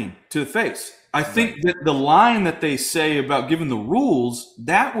crane to the face. I think that the line that they say about giving the rules,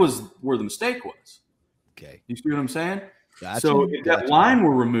 that was where the mistake was. Okay. You see what I'm saying? Gotcha. So if that line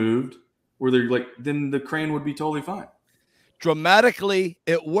were removed, where they're like, then the crane would be totally fine. Dramatically,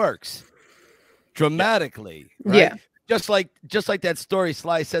 it works. Dramatically. Right? Yeah. Just like that story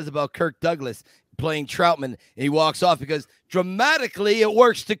Sly says about Kirk Douglas playing Troutman, and he walks off because dramatically it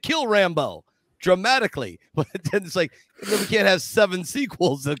works to kill Rambo. Dramatically, but then it's like we can't have 7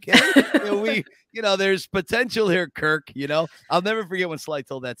 sequels, okay? There's potential here, Kirk. I'll never forget when Sly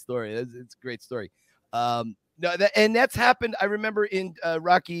told that story. It's a great story. That's happened. I remember in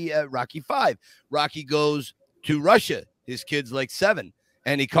Rocky 5. Rocky goes to Russia. His kid's like 7.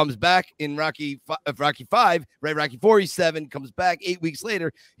 And he comes back in Rocky 5, right? Rocky 4, he's 7, comes back 8 weeks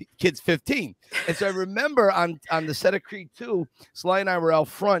later, kid's 15. And so I remember on the set of Creed 2, Sly and I were out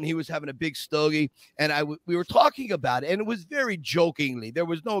front. He was having a big stogie, and we were talking about it, and it was very jokingly. There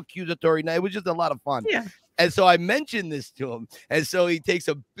was no accusatory night. It was just a lot of fun. Yeah. And so I mentioned this to him, and so he takes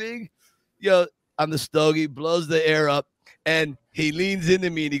a big, on the stogie, blows the air up, and he leans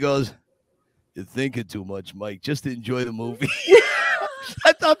into me and he goes, "You're thinking too much, Mike. Just enjoy the movie."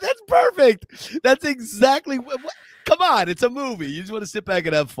 I thought that's perfect. That's exactly what. Come on, it's a movie. You just want to sit back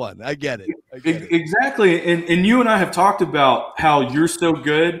and have fun. I get it. Exactly. And you and I have talked about how you're so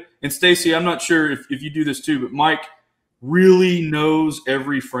good. And Stacey, I'm not sure if you do this too, but Mike really knows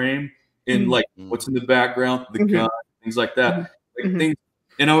every frame and like what's in the background, the gun, things like that. Things,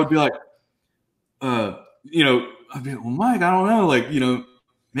 and I would be like, I'd be like, well, Mike, I don't know.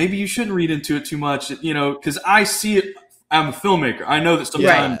 Maybe you shouldn't read into it too much, because I see it. I'm a filmmaker. I know that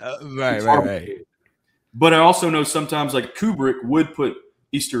sometimes. Right. But I also know sometimes like Kubrick would put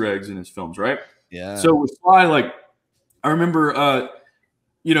Easter eggs in his films, right? Yeah. So with Sly, I remember,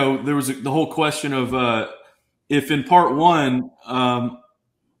 there was the whole question of if in part 1,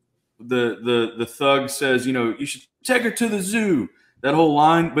 the thug says, you should take her to the zoo, that whole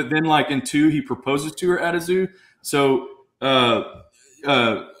line. But then in 2, he proposes to her at a zoo. So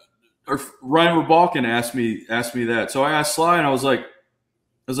Ryan Rebalkin asked me that. So I asked Sly and I was like,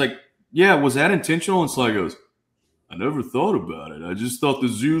 yeah, was that intentional? And Sly goes, I never thought about it. I just thought the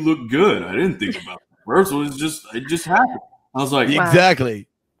zoo looked good. I didn't think about it. First, it just happened. I was like, exactly.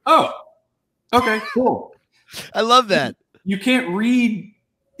 Oh, okay, cool. I love that. You can't read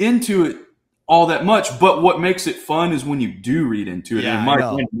into it all that much, but what makes it fun is when you do read into it. Yeah, and Mike,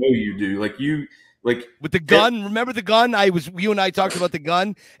 I know you do. Like with the gun. Remember the gun? You and I talked about the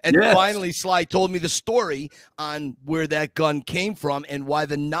gun, and finally Sly told me the story on where that gun came from and why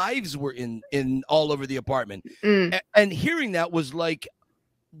the knives were in all over the apartment. And hearing that was like,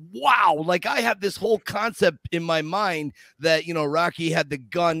 wow, like I have this whole concept in my mind that, you know, Rocky had the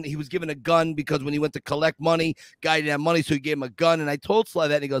gun. He was given a gun because when he went to collect money, guy didn't have money, so he gave him a gun. And I told Sly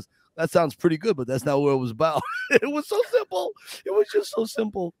that, and he goes, that sounds pretty good, but that's not what it was about. It was so simple. It was just so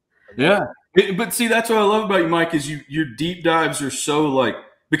simple. Yeah. But see, that's what I love about you, Mike, is your deep dives are so like,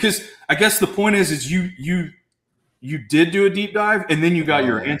 because I guess the point is you did do a deep dive and then you got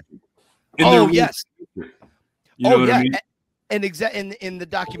your answer. Yes. You know what I mean? And in the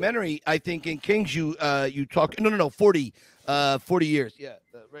documentary, I think in Kings, you talk 40 years. Yeah,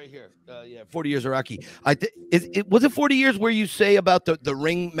 right here. 40 years of Rocky. Was it 40 years where you say about the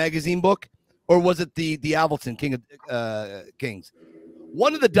Ring magazine book, or was it the Avildsen King of Kings?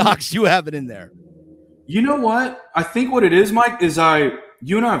 One of the docs, you have it in there. You know what? I think what it is, Mike, is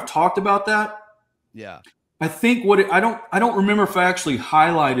you and I have talked about that. Yeah. I think I don't remember if I actually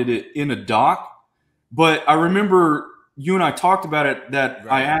highlighted it in a doc, but I remember you and I talked about it, that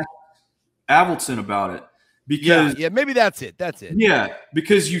I asked Avildsen about it because maybe that's it. Yeah,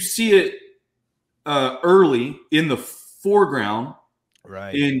 because you see it early in the foreground,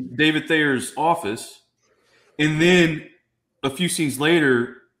 right, in David Thayer's office, and then a few scenes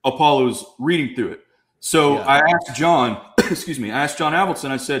later, Apollo's reading through it. So I asked John, I asked John Avildsen,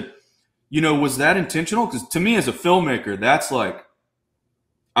 I said, you know, was that intentional? Because to me as a filmmaker, that's like,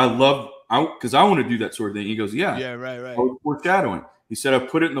 because I want to do that sort of thing. He goes, yeah, right. Foreshadowing. He said, I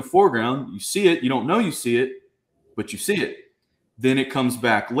put it in the foreground. You see it. You don't know you see it, but you see it. Then it comes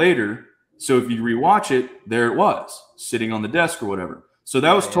back later. So if you rewatch it, there it was, sitting on the desk or whatever. So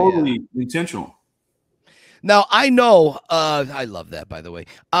that was totally intentional. Now I know, I love that, by the way.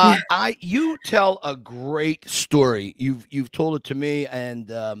 You tell a great story. You've told it to me,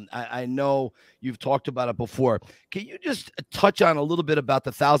 and I know you've talked about it before. Can you just touch on a little bit about the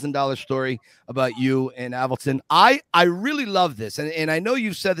 $1,000 story about you and Avildsen? I really love this, and I know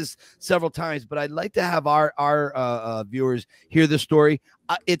you've said this several times, but I'd like to have our viewers hear this story.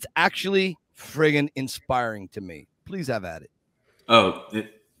 It's actually friggin' inspiring to me. Please have at it.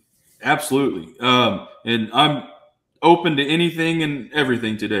 Absolutely. And I'm open to anything and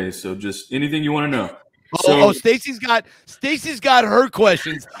everything today. So just anything you want to know. Stacy's got her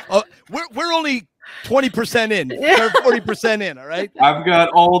questions. We're only 20% in, 40% in. All right. I've got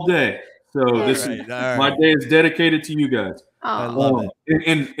all day. So my day is dedicated to you guys. I love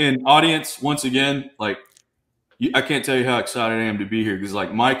it. And audience, once again, like I can't tell you how excited I am to be here, because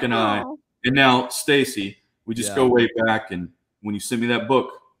like Mike and I, and now Stacy, we just go way back. And when you sent me that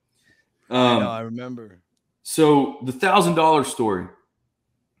book, I remember. So the $1,000 story.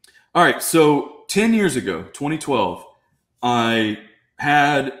 All right. So 10 years ago, 2012, I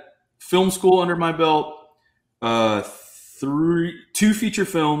had film school under my belt, 2 feature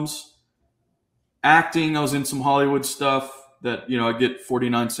films, acting. I was in some Hollywood stuff that, you know, I get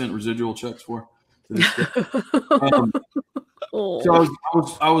 49-cent residual checks for. So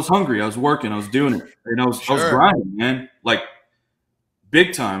I was hungry. I was working. I was doing it. And I was grinding, man. Like,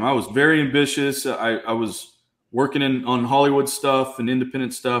 big time. I was very ambitious. I was working on Hollywood stuff and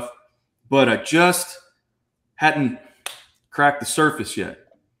independent stuff, but I just hadn't cracked the surface yet.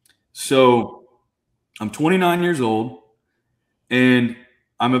 So I'm 29 years old, and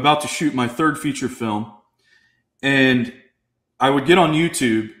I'm about to shoot my 3rd feature film. And I would get on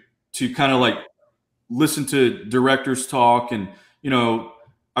YouTube to kind of like listen to directors talk. And, you know,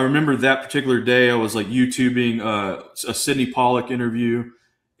 I remember that particular day I was like YouTubing a Sidney Pollack interview.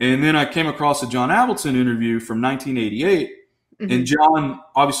 And then I came across a John Avildsen interview from 1988. Mm-hmm. And John,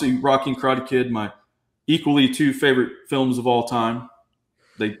 obviously Rocky and Karate Kid, my equally 2 favorite films of all time.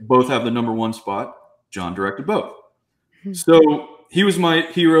 They both have the #1 spot. John directed both. Mm-hmm. So he was my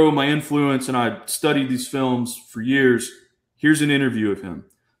hero, my influence, and I studied these films for years. Here's an interview of him.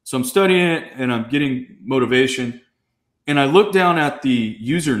 So I'm studying it and I'm getting motivation. And I look down at the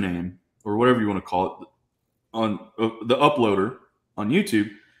username, or whatever you want to call it, on the uploader on YouTube,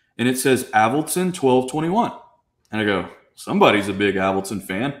 and it says Avildsen1221. And I go, somebody's a big Avildsen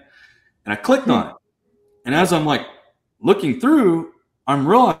fan. And I clicked on it. And as I'm like looking through, I'm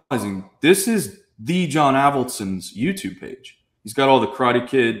realizing this is the John Avildsen's YouTube page. He's got all the Karate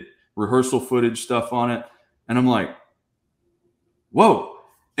Kid rehearsal footage stuff on it. And I'm like, whoa.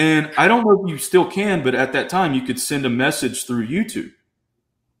 And I don't know if you still can, but at that time you could send a message through YouTube.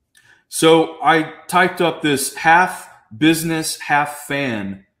 So I typed up this half business, half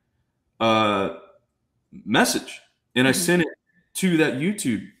fan message, and I sent it to that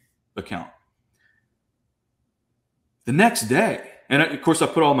YouTube account. The next day, and of course I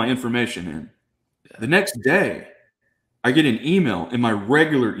put all my information in. The next day, I get an email in my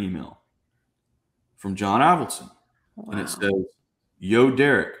regular email from John Avildsen. Wow. And it says, "Yo,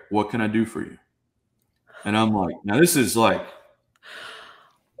 Derek, what can I do for you?" And I'm like, now this is like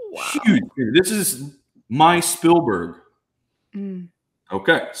huge. This is my Spielberg.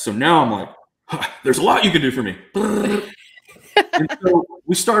 Okay, so now I'm like, there's a lot you can do for me. And so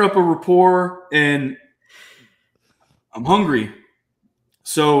we start up a rapport, and I'm hungry.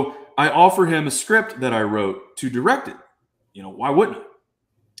 So I offer him a script that I wrote to direct it. You know, why wouldn't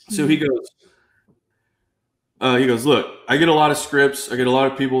I? So he goes, look, I get a lot of scripts. I get a lot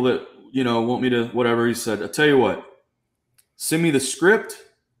of people that, you know, want me to whatever. He said, I'll tell you what, send me the script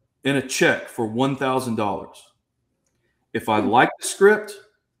and a check for $1,000. If I like the script,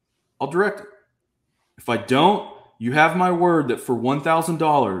 I'll direct it. If I don't, you have my word that for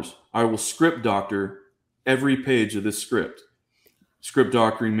 $1,000, I will script doctor every page of this script. Script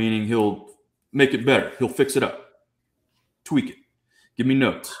doctoring meaning he'll make it better. He'll fix it up, tweak it, give me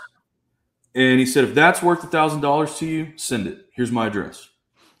notes. And he said, if that's worth $1,000 to you, send it. Here's my address.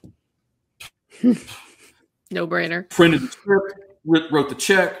 No brainer. Printed the script, wrote the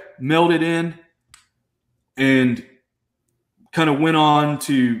check, mailed it in, and kind of went on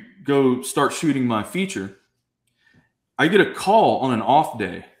to go start shooting my feature. I get a call on an off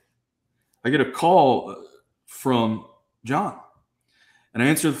day. I get a call from John. And I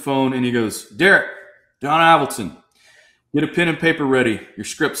answer the phone, and he goes, Derek, John Avildsen, get a pen and paper ready. Your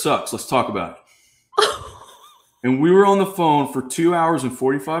script sucks. Let's talk about it. And we were on the phone for 2 hours and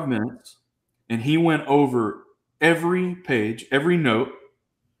 45 minutes, and he went over every page, every note,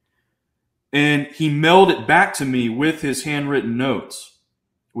 and he mailed it back to me with his handwritten notes,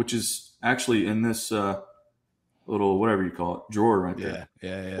 which is actually in this little, whatever you call it, drawer right there.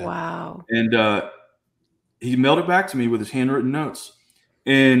 Yeah. Wow. And he mailed it back to me with his handwritten notes.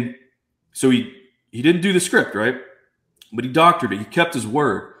 And so he didn't do the script, right? But he doctored it. He kept his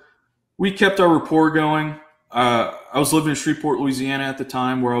word. We kept our rapport going. I was living in Shreveport, Louisiana at the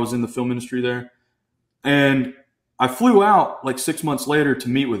time, where I was in the film industry there. And I flew out like 6 months later to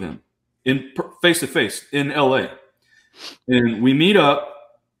meet with him in face-to-face in LA. And we meet up.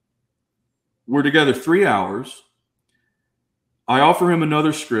 We're together 3 hours. I offer him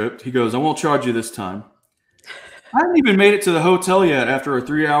another script. He goes, I won't charge you this time. I hadn't even made it to the hotel yet after a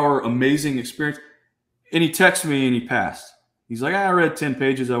 3-hour amazing experience. And he texted me and he passed. He's like, I read 10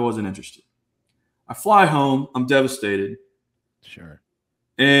 pages. I wasn't interested. I fly home. I'm devastated. Sure.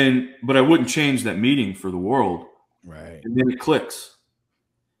 But I wouldn't change that meeting for the world. Right. And then it clicks.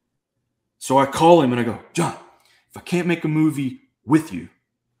 So I call him and I go, John, if I can't make a movie with you,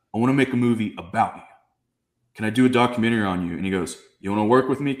 I want to make a movie about you. Can I do a documentary on you? And he goes, you want to work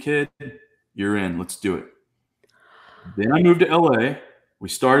with me, kid? You're in. Let's do it. Then I moved to LA. We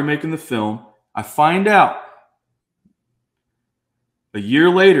started making the film. I find out a year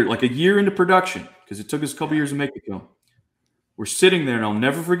later, like a year into production, because it took us a couple years to make the film. We're sitting there, and I'll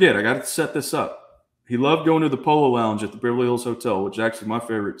never forget. I got to set this up. He loved going to the Polo Lounge at the Beverly Hills Hotel, which is actually my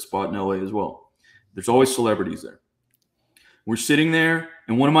favorite spot in LA as well. There's always celebrities there. We're sitting there,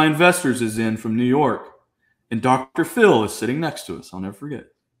 and one of my investors is in from New York, and Dr. Phil is sitting next to us. I'll never forget.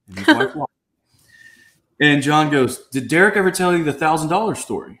 And his wife walked. And John goes, did Derek ever tell you the $1,000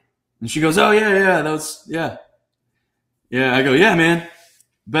 story? And she goes, oh, yeah, that was, yeah. Yeah, I go, yeah, man,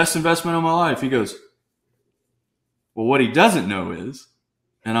 best investment of my life. He goes, well, what he doesn't know is,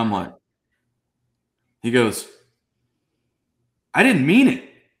 and I'm like, he goes, I didn't mean it.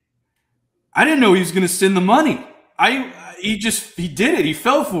 I didn't know he was going to send the money. He did it. He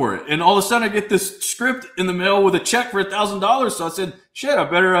fell for it. And all of a sudden I get this script in the mail with a check for $1,000. So I said, shit, I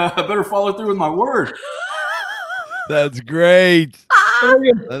better follow through with my word. That's great. I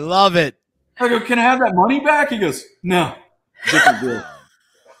love it. I go, can I have that money back? He goes, no. Different deal.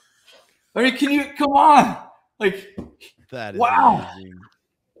 I mean, can you come on? Like, that is wow. Amazing.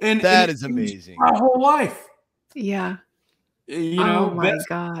 And that is amazing. My whole life. Yeah. You know, oh my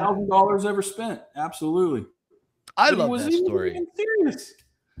God. $1,000 ever spent. Absolutely. I love that story. Serious.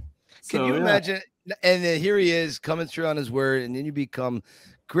 Can you imagine? And then here he is coming through on his word, and then you become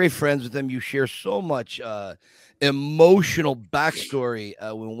great friends with him. You share so much emotional backstory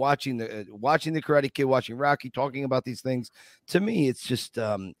when watching the Karate Kid, watching Rocky, talking about these things. To me, it's just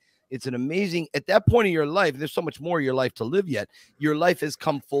It's an amazing, at that point in your life, there's so much more of your life to live yet. Your life has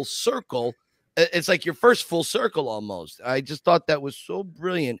come full circle. It's like your first full circle almost. I just thought that was so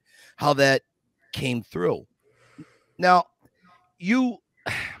brilliant how that came through. Now, you're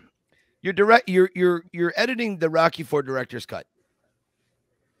editing the Rocky IV director's cut.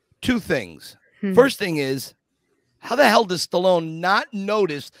 Two things. First thing is, how the hell does Stallone not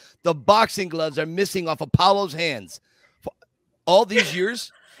notice the boxing gloves are missing off Apollo's hands for all these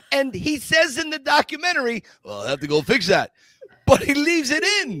years? And he says in the documentary, well, I'll have to go fix that. But he leaves it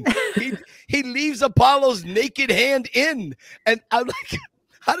in. He leaves Apollo's naked hand in. And I'm like,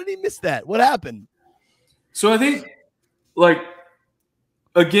 how did he miss that? What happened? So I think, like,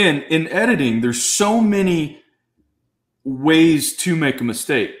 again, in editing, there's so many ways to make a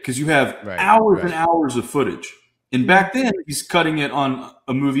mistake because you have hours and hours of footage. And back then, he's cutting it on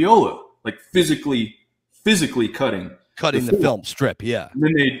a moviola, like physically cutting the film strip. Yeah. And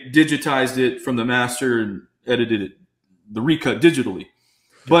then they digitized it from the master and edited it, the recut digitally.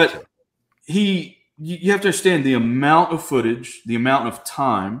 Gotcha. But you have to understand the amount of footage, the amount of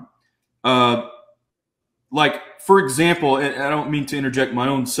time. Like, for example, and I don't mean to interject my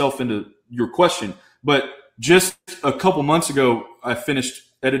own self into your question, but just a couple months ago, I finished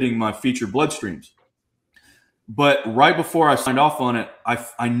editing my feature Bloodstreams. But right before I signed off on it,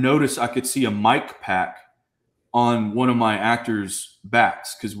 I noticed I could see a mic pack on one of my actors'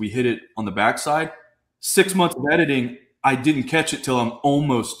 backs because we hit it on the backside. 6 months of editing, I didn't catch it till I'm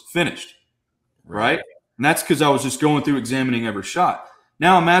almost finished, right? And that's because I was just going through examining every shot.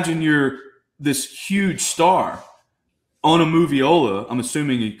 Now imagine you're this huge star on a moviola. I'm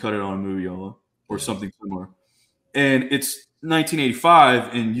assuming he cut it on a moviola or something similar. And it's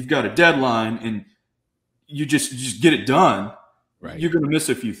 1985 and you've got a deadline and you just get it done. Right. You're going to miss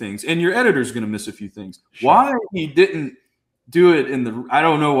a few things and your editor's going to miss a few things. Sure. Why he didn't do it I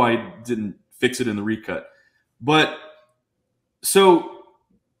don't know why he didn't fix it in the recut. But so,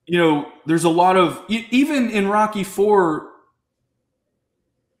 there's a lot of, even in Rocky IV,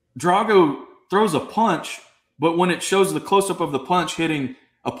 Drago throws a punch, but when it shows the close-up of the punch hitting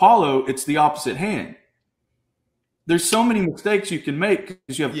Apollo, it's the opposite hand. There's so many mistakes you can make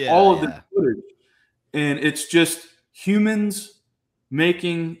because you have all of the footage. And it's just humans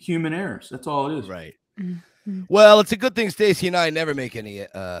making human errors. That's all it is. Right. Mm-hmm. Well, it's a good thing Stacy and I never make any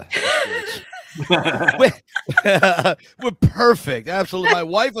mistakes. We're perfect. Absolutely. My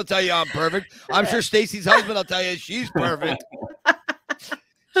wife will tell you I'm perfect. I'm sure Stacy's husband will tell you she's perfect.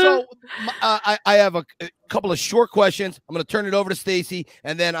 So I have a couple of short questions. I'm going to turn it over to Stacy,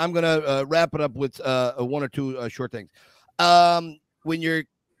 and then I'm going to wrap it up with one or two short things. When you're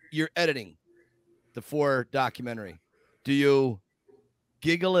editing the 4 documentary, do you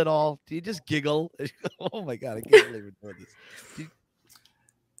giggle at all? Do you just giggle? Oh my God, I can't believe we're doing this.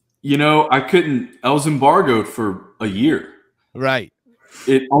 I was embargoed for a year. Right.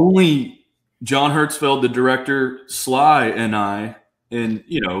 It only John Hertzfeld, the director, Sly, and I, and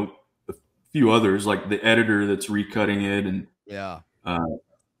a few others like the editor that's recutting it, and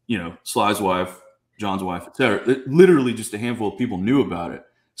Sly's wife, John's wife, etc. Literally, just a handful of people knew about it.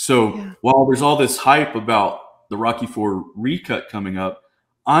 So while there's all this hype about the Rocky IV recut coming up,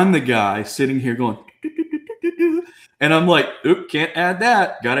 I'm the guy sitting here going, and I'm like, oop, can't add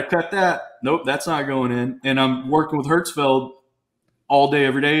that. Got to cut that. Nope, that's not going in. And I'm working with Hertzfeld all day,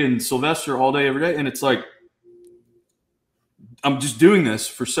 every day, and Sylvester all day, every day. And it's like, I'm just doing this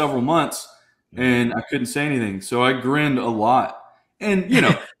for several months, and I couldn't say anything. So I grinned a lot. And,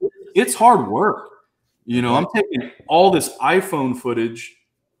 it's hard work. I'm taking all this iPhone footage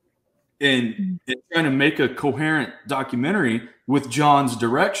and trying to make a coherent documentary with John's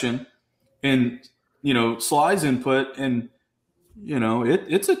direction and, Sly's input. And,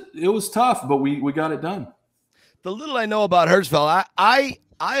 it was tough, but we got it done. The little I know about Hertzfeld, I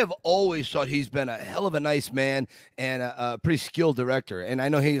have always thought he's been a hell of a nice man and a pretty skilled director. And I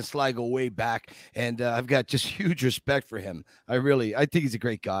know he and Sly go way back, and I've got just huge respect for him. I think he's a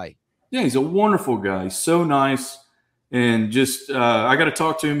great guy. Yeah, he's a wonderful guy. He's so nice. And just, I got to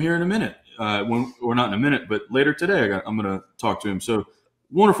talk to him here in a minute. Or not in a minute, but later today, I'm going to talk to him. So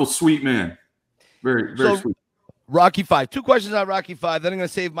wonderful, sweet man. Very, very sweet. Rocky V. 2 questions on Rocky V. Then I'm going to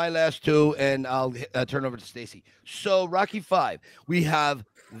save my last 2, and I'll turn over to Stacy. So Rocky V, we have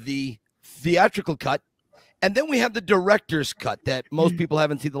the theatrical cut, and then we have the director's cut that most people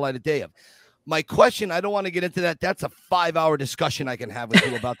haven't seen the light of day of. My question, I don't want to get into that. That's a 5-hour discussion I can have with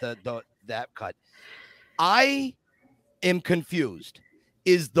you about that cut. I am confused.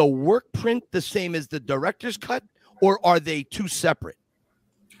 Is the work print the same as the director's cut, or are they 2 separate?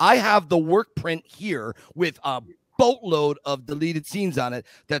 I have the work print here with a boatload of deleted scenes on it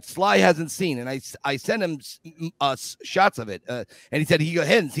that Sly hasn't seen, and I sent him shots of it, and he said he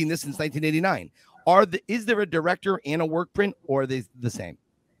hadn't seen this since 1989. Is there a director and a work print, or are they the same?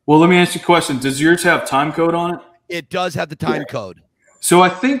 Well, let me ask you a question. Does yours have time code on it? It does have the time code. So I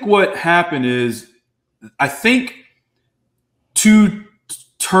think what happened is, I think two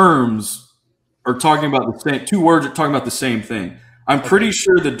terms are talking about the same, two words are talking about the same thing. I'm pretty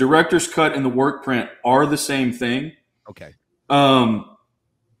sure the director's cut and the work print are the same thing. Okay.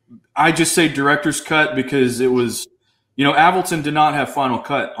 I just say director's cut because it was, Avildsen did not have final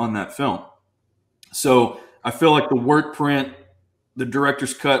cut on that film. So I feel like the work print, the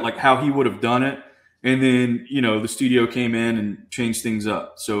director's cut, like how he would have done it. And then, the studio came in and changed things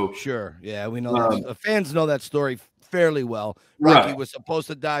up. So sure. Yeah, we know the fans know that story fairly well. Rocky was supposed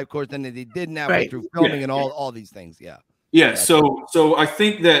to die, of course, then they didn't have it through filming and all these things. Yeah. Yeah. So I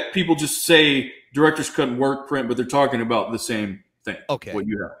think that people just say director's cut and work print, but they're talking about the same thing. Okay. What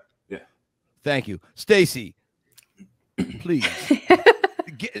you have. Yeah. Thank you. Stacy, please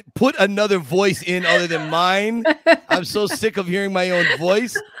put another voice in other than mine. I'm so sick of hearing my own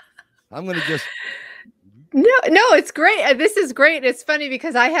voice. I'm going to just. No, it's great. This is great. It's funny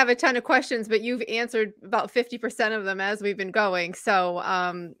because I have a ton of questions, but you've answered about 50% of them as we've been going.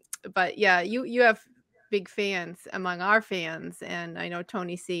 So, but yeah, you have big fans among our fans. And I know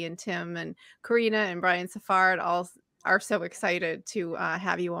Tony C and Tim and Karina and Brian Safard all are so excited to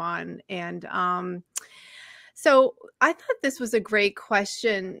have you on. And so I thought this was a great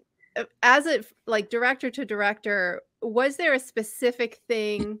question. As a director to director, was there a specific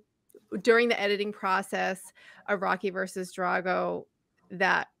thing during the editing process of Rocky versus Drago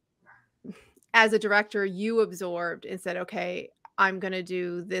that as a director you absorbed and said, okay, I'm going to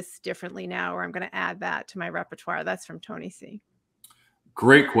do this differently now, or I'm going to add that to my repertoire? That's from Tony C.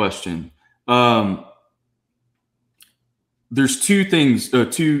 Great question. There's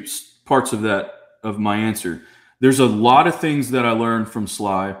two parts of that, of my answer. There's a lot of things that I learned from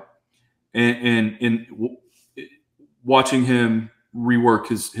Sly and watching him rework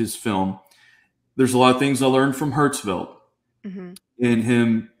his film. There's a lot of things I learned from Hertzfeld and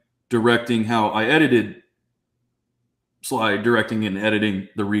him directing how I edited Sly, directing and editing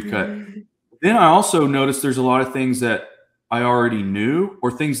the recut. Then I also noticed there's a lot of things that I already knew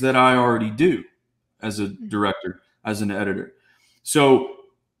or things that I already do as a director, as an editor. So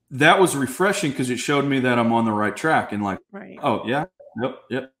that was refreshing because it showed me that I'm on the right track and oh yeah,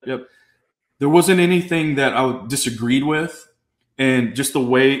 yep. There wasn't anything that I disagreed with. And just the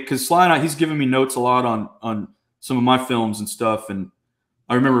way, because Sly and he's given me notes a lot on some of my films and stuff. And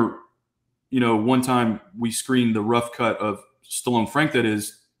I remember, one time we screened the rough cut of Stallone Frank, that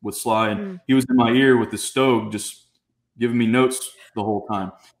is, with Sly, and he was in my ear with the stove, just giving me notes the whole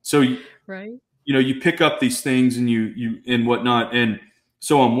time. So, you pick up these things and you and whatnot. And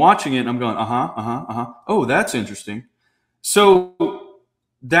so I'm watching it and I'm going, oh, that's interesting. So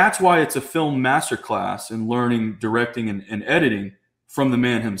that's why it's a film masterclass in learning, directing, and editing from the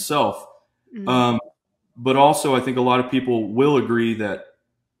man himself. But also, I think a lot of people will agree that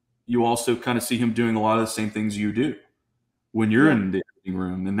you also kind of see him doing a lot of the same things you do when you're in the editing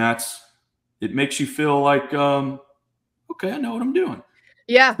room. And it makes you feel like, okay, I know what I'm doing.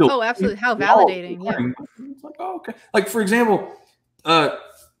 Yeah. Still, absolutely. How validating. Yeah. It's like, oh, okay. Like, for example,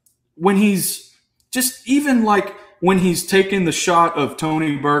 when he's just even like, when he's taking the shot of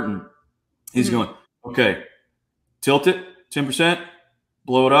Tony Burton, he's going, okay, tilt it 10%,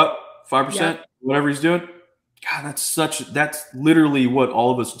 blow it up 5%, whatever he's doing. God, that's literally what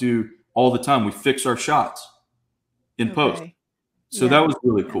all of us do all the time. We fix our shots in post. So that was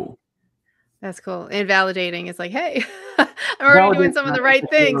really cool. That's cool. And validating is like, hey, I'm already doing some of the right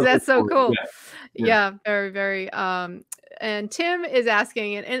things. That's so cool. Yeah, very, very. And Tim is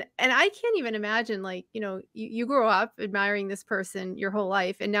asking, and I can't even imagine, like, you grew up admiring this person your whole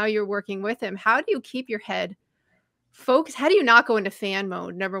life, and now you're working with him. How do you keep your head focused? How do you not go into fan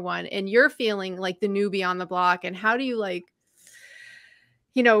mode, number one, and you're feeling like the newbie on the block? And how do you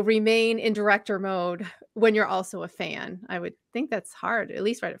remain in director mode when you're also a fan? I would think that's hard, at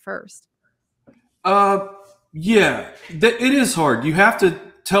least right at first. Yeah, it is hard. You have to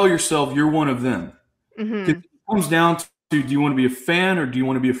tell yourself you're one of them. It comes down to, do you want to be a fan or do you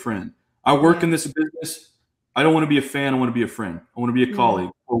want to be a friend? I work in this business. I don't want to be a fan. I want to be a friend. I want to be a colleague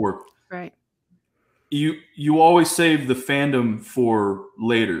or work. Right. You always save the fandom for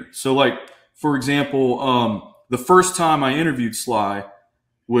later. So, like, for example, the first time I interviewed Sly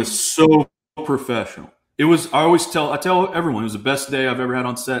was so professional. It was, I tell everyone, it was the best day I've ever had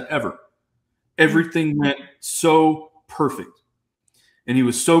on set ever. Everything went so perfect. And he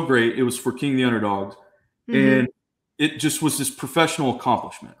was so great. It was for King of the Underdogs. And it just was this professional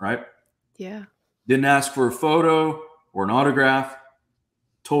accomplishment, right? Yeah. Didn't ask for a photo or an autograph.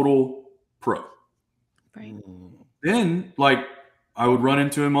 Total pro. Right. Then, like, I would run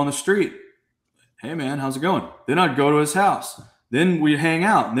into him on the street. Hey, man, how's it going? Then I'd go to his house. Then we'd hang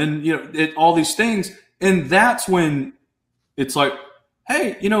out. And then, you know, all these things. And that's when it's like,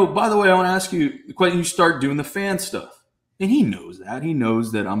 hey, you know, by the way, I want to ask you the question. You start doing the fan stuff. And he knows that. He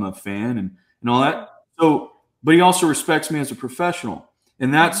knows that I'm a fan and all that. So, but he also respects me as a professional.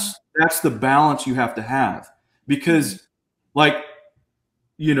 And that's the balance you have to have. Because, like,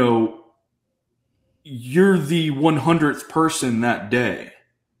 you know, you're the 100th person that day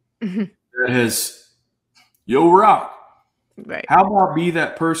that has, yo, rock. Right. How about be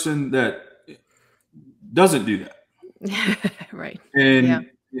that person that doesn't do that? Right. And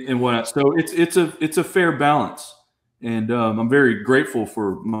whatnot. So it's a fair balance. And I'm very grateful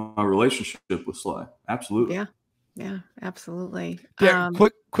for my relationship with Sly. Absolutely. Yeah. Yeah, absolutely. Yeah,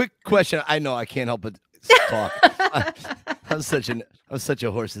 quick question. I know I can't help but talk. I'm such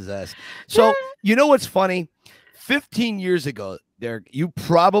a horse's ass. So you know what's funny? 15 years ago, Derek, you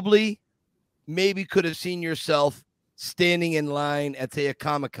probably maybe could have seen yourself standing in line at, say, a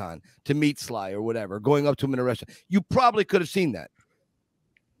Comic-Con to meet Sly or whatever, going up to him in a restaurant. You probably could have seen that.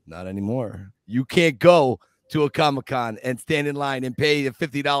 Not anymore. You can't go to a Comic-Con and stand in line and pay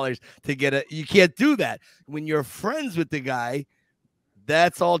 $50 to get you can't do that. When you're friends with the guy,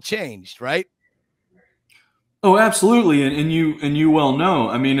 that's all changed, right? Oh, absolutely. And you well know.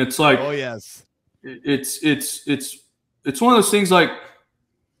 I mean, it's like, oh yes, it's one of those things like,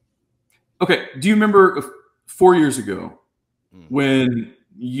 okay, do you remember 4 years ago when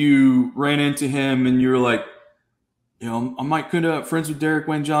you ran into him and you were like, you know, I'm Mike Kunda, friends with Derek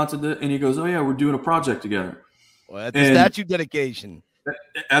Wayne Johnson, and he goes, oh yeah, we're doing a project together. Well, that's a statue dedication.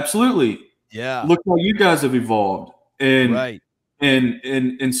 Absolutely. Yeah. Look how you guys have evolved. And right.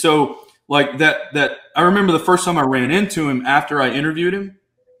 And so like that I remember the first time I ran into him after I interviewed him.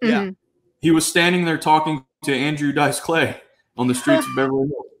 Yeah. He was standing there talking to Andrew Dice Clay on the streets of Beverly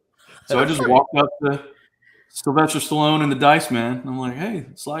Hills. So I just walked up to Sylvester Stallone and the Dice Man. And I'm like, hey,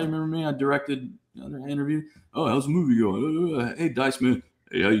 Sly, you remember me? I directed another interview. Oh, how's the movie going? Hey, Dice Man.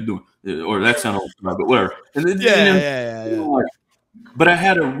 Hey, how you doing? Or that sounded like, but whatever. And then, yeah. But I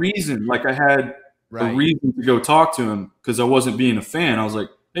had a reason. Like I had a reason to go talk to him because I wasn't being a fan. I was like,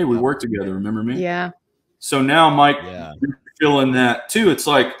 hey, we worked together. Remember me? Yeah. So now, Mike, you're feeling that too. It's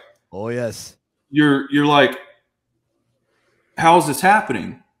like, oh yes, you're like, how is this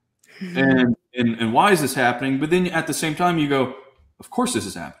happening? And why is this happening? But then at the same time, you go, of course this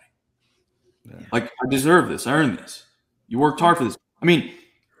is happening. Yeah. Like I deserve this. I earned this. You worked hard for this. I mean,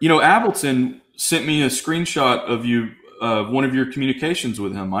 you know, Appleton sent me a screenshot of you, one of your communications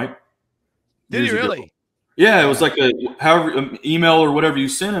with him, Mike. Did he really? Yeah, it was like an email or whatever you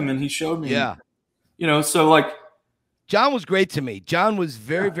sent him, and he showed me. Yeah. You know, so like, John was great to me. John was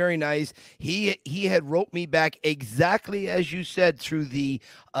very, very nice. He had wrote me back exactly as you said through the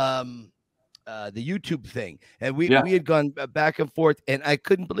YouTube thing, and we had gone back and forth, and I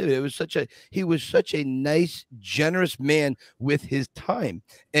couldn't believe it. He was such a nice, generous man with his time,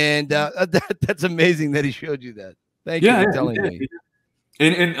 and that's amazing that he showed you that. Thank you for telling me.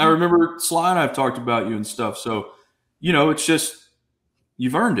 And I remember Sly and I've talked about you and stuff. So, you know, it's just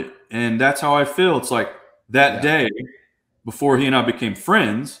you've earned it, and that's how I feel. It's like that day before he and I became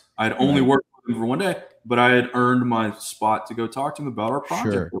friends, I'd only worked with him for one day, but I had earned my spot to go talk to him about our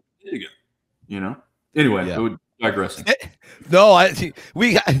project. Sure. You know. Anyway, digressing. No, I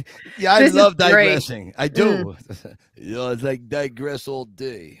love digressing. Great. I do. You know, it's like digress all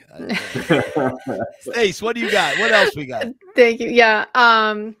day. Ace, what do you got? What else we got? Thank you. Yeah.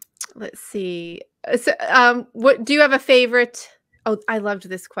 Let's see. So, what do you have a favorite? Oh, I loved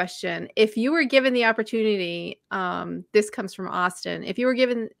this question. If you were given the opportunity, this comes from Austin. If you were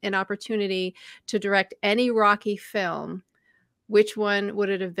given an opportunity to direct any Rocky film, which one would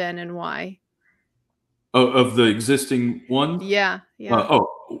it have been and why? Oh, of the existing ones? Yeah.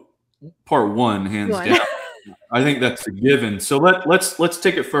 Part one, hands down. I think that's a given. So let's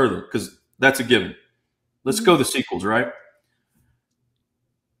take it further because that's a given. Let's go the sequels, right?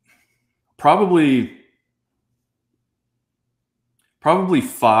 Probably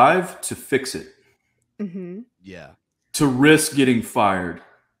 5 to fix it. Mm-hmm. Yeah. To risk getting fired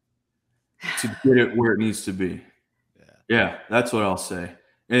to get it where it needs to be. Yeah, that's what I'll say.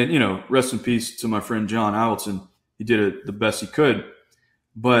 And, you know, rest in peace to my friend John Avildsen. He did it the best he could.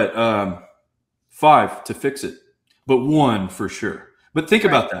 But 5 to fix it. But 1 for sure. But think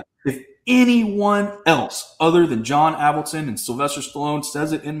about that. If anyone else other than John Avildsen and Sylvester Stallone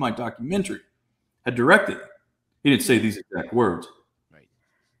says it in my documentary had directed it, He didn't say these exact words. Right.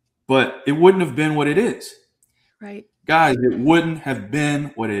 But it wouldn't have been what it is. Right. Guys, it wouldn't have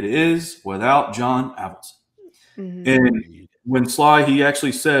been what it is without John Avildsen. Mm-hmm. And when Sly, he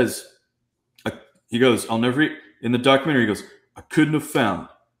actually says, he goes, I'll never, in the documentary, he goes, I couldn't have found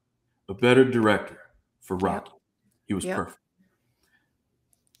a better director for Rocky. He was perfect.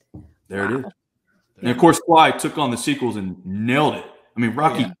 There it is. And of course, Sly took on the sequels and nailed it. I mean,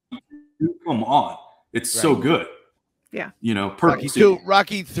 Rocky, come on. It's so good. Yeah. You know, perfect. Rocky 2,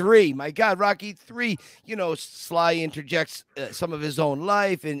 Rocky 3. My God, Rocky 3. You know, Sly interjects some of his own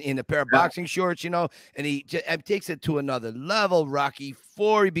life in a pair of boxing shorts, you know, and he takes it to another level. Rocky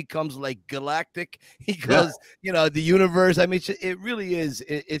 4, he becomes like galactic. He goes, you know, the universe. I mean, it really is.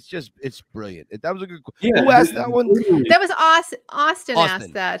 It's brilliant. That was a good. Who asked that one? That was Austin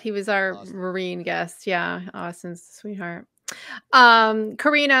asked that. He was our Marine guest. Yeah, Austin's sweetheart.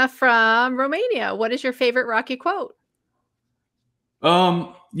 Karina from Romania. What is your favorite Rocky quote?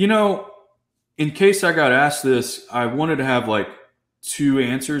 You know, in case I got asked this, I wanted to have like 2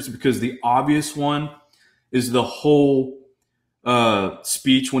 answers, because the obvious one is the whole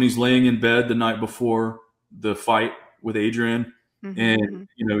speech when he's laying in bed the night before the fight with Adrian. And,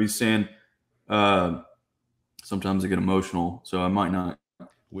 you know, he's saying, sometimes I get emotional, so I might not.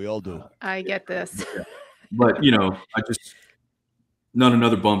 We all do. I get this. But, you know, not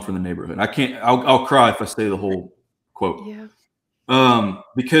another bum from the neighborhood. I'll cry if I say the whole quote. Yeah.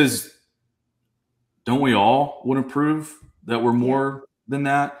 Because don't we all want to prove that we're more than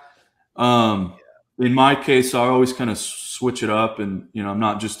that? In my case, I always kind of switch it up, and, you know, I'm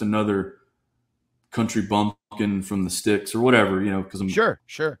not just another country bumpkin from the sticks or whatever, you know, because I'm sure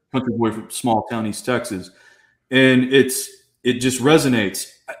country boy from small town East Texas. And it just resonates.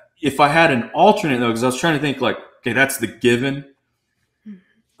 If I had an alternate though, because I was trying to think like, okay, that's the given.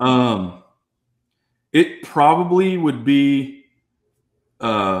 It probably would be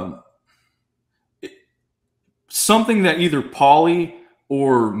something that either Paulie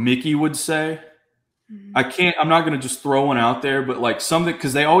or Mickey would say. I'm not going to just throw one out there, but like something,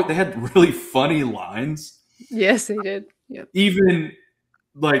 because they had really funny lines. Yes, they did. Yep. Even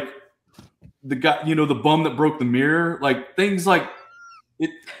like the guy, you know, the bum that broke the mirror, like things like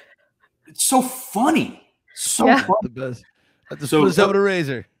it's so funny. So funny. The best. At the split out a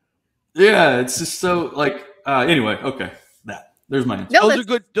razor. Yeah, it's just so like anyway, okay. There's my answer. No,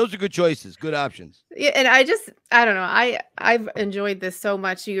 those are good choices, good options. Yeah, and I don't know. I've enjoyed this so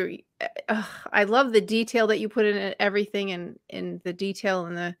much. I love the detail that you put in everything, and in the detail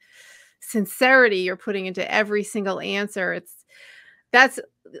and the sincerity you're putting into every single answer. That's,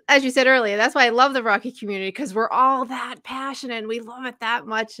 as you said earlier, that's why I love the Rocky community, because we're all that passionate and we love it that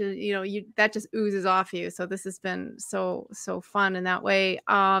much, and you know, that just oozes off you. So this has been so fun in that way.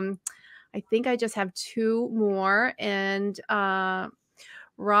 I think I just have 2 more, and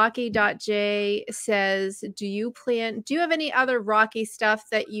Rocky.J says, do you have any other Rocky stuff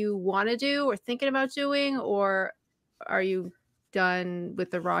that you want to do or thinking about doing, or are you done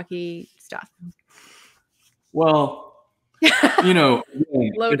with the Rocky stuff? Well, you know,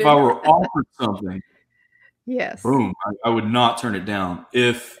 if I were offered something, yes, boom, I would not turn it down.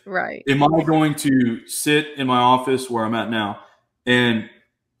 Right. Am I going to sit in my office where I'm at now and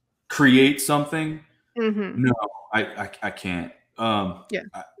create something? No, I can't.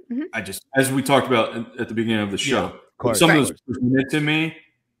 I just, as we talked about at the beginning of the show, some of those presented to me,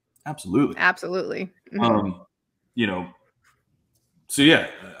 absolutely. You know, so yeah,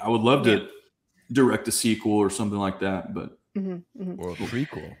 I would love to direct a sequel or something like that, but or a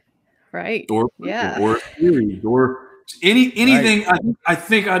prequel, right? Or or a series, or anything. Right. I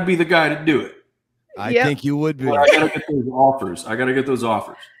think I'd be the guy to do it. I think you would be. But I gotta get those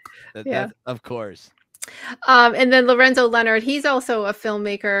offers. That, of course. And then Lorenzo Leonard, he's also a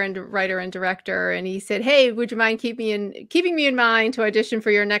filmmaker and writer and director, and he said, hey, would you mind keeping me in mind to audition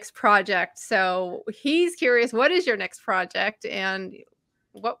for your next project? So he's curious, what is your next project, and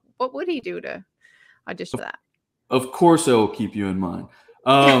what would he do to audition for that? Of course I will keep you in mind.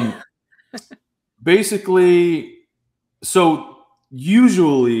 Basically, so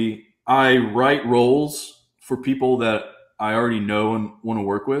usually I write roles for people that I already know and want to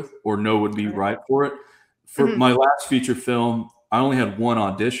work with, or know would be right for it. For my last feature film, I only had 1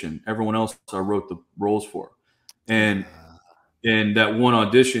 audition. Everyone else I wrote the roles for. And that 1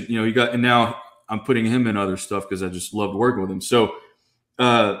 audition, you know, and now I'm putting him in other stuff because I just loved working with him. So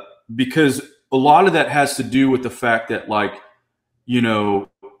because a lot of that has to do with the fact that, like, you know,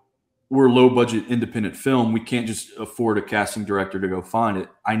 we're low budget independent film. We can't just afford a casting director to go find it.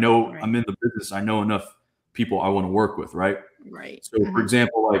 I know I'm in the business. I know enough people I want to work with. Right. Right. So for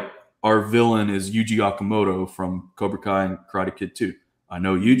example, like our villain is Yuji Okamoto from Cobra Kai and Karate Kid 2. I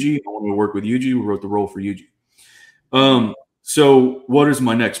know Yuji. I want to work with Yuji. We wrote the role for Yuji. So what is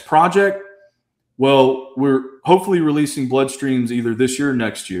my next project? Well, we're hopefully releasing Bloodstreams either this year or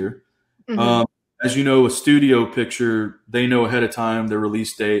next year. As you know, a studio picture, they know ahead of time their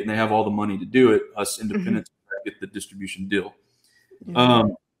release date, and they have all the money to do it. Us independents get the distribution deal.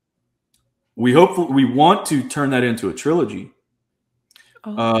 We want to turn that into a trilogy.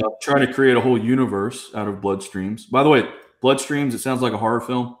 Trying to create a whole universe out of Bloodstreams. By the way, Bloodstreams, it sounds like a horror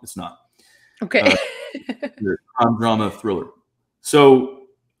film. It's not. Okay. Crime drama thriller. So,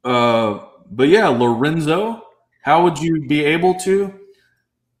 but yeah, Lorenzo, how would you be able to?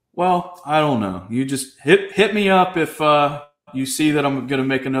 Well, I don't know. You just hit me up if you see that I'm going to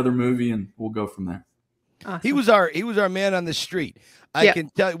make another movie, and we'll go from there. Awesome. He was our man on the street. I can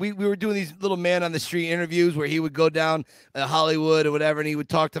tell we were doing these little man on the street interviews where he would go down Hollywood or whatever, and he would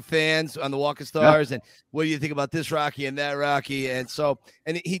talk to fans on the Walk of Stars and what do you think about this Rocky and that Rocky, and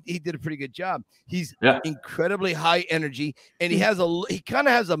he did a pretty good job. He's incredibly high energy, and he kind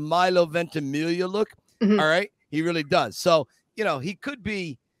of has a Milo Ventimiglia look. All right, he really does. So he could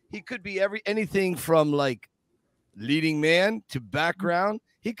be anything from like leading man to background.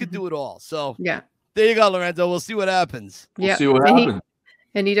 He could do it all. So there you go, Lorenzo. We'll see what happens. We'll see what happens.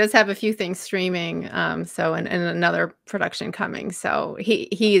 And he does have a few things streaming. And another production coming. So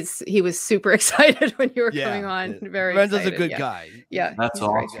he was super excited when you were coming on. Very Lorenzo's excited. A good guy. Yeah. That's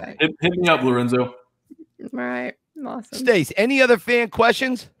awesome. Hit me up, Lorenzo. All right. Awesome. Stace, any other fan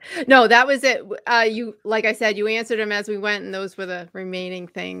questions? No, that was it. You, like I said, you answered them as we went, and those were the remaining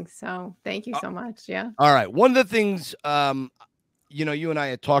things. So thank you so much. Yeah. All right. One of the things, you and I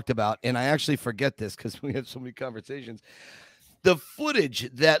had talked about, and I actually forget this because we had so many conversations. The footage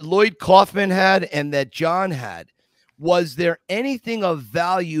that Lloyd Kaufman had and that John had, was there anything of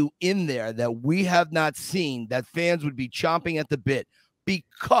value in there that we have not seen that fans would be chomping at the bit?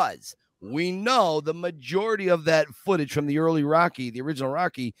 Because we know the majority of that footage from the early Rocky, the original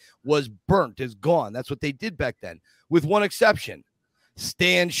Rocky, was burnt, is gone. That's what they did back then, with one exception.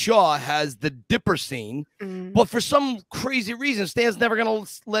 Stan Shaw has the Dipper scene, but for some crazy reason, Stan's never going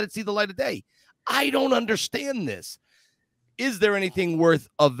to let it see the light of day. I don't understand this. Is there anything worth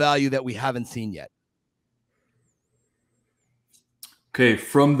of value that we haven't seen yet? Okay,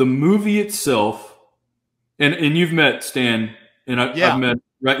 from the movie itself, and you've met Stan, and I've met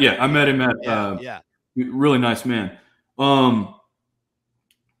I met him at really nice man. From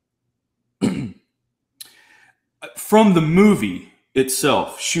the movie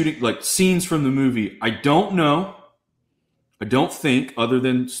itself, shooting like scenes from the movie, I don't know. I don't think, other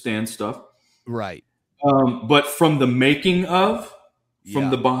than Stan stuff, right? But from the making of,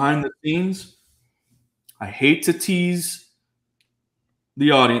 from the behind the scenes, I hate to tease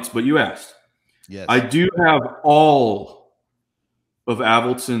the audience, but you asked. Yes, I do have all of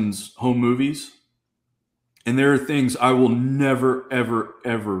Avildsen's home movies, and there are things I will never, ever,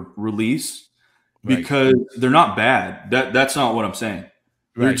 ever release because they're not bad. That's not what I'm saying.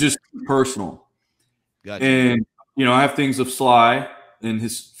 They're just personal. Gotcha. And I have things of Sly and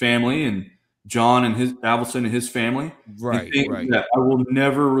his family, and John and his Avildsen and his family, right? That I will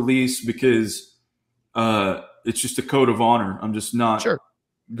never release because it's just a code of honor. I'm just not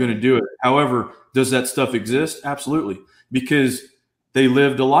going to do it. However, does that stuff exist? Absolutely, because they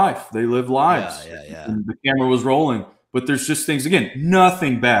lived a life. They lived lives. Yeah. And the camera was rolling, but there's just things. Again,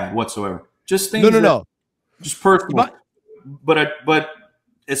 nothing bad whatsoever. Just things. No. Just personal. But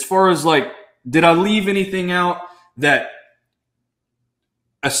as far as like, did I leave anything out that?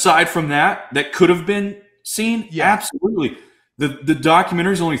 Aside from that could have been seen? Yeah. Absolutely. The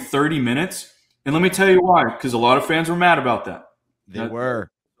documentary is only 30 minutes. And let me tell you why, because a lot of fans were mad about that. They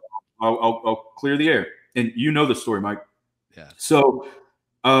were. I'll clear the air. And you know the story, Mike. Yeah. So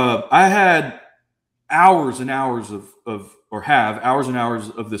I had hours and hours of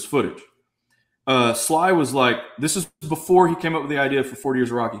this footage. Sly was like, this is before he came up with the idea for 40 Years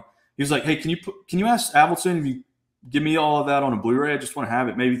of Rocky. He was like, hey, can you ask Avildsen if you give me all of that on a Blu-ray? I just want to have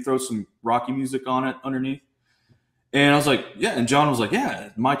it. Maybe throw some Rocky music on it underneath. And I was like, yeah. And John was like, yeah,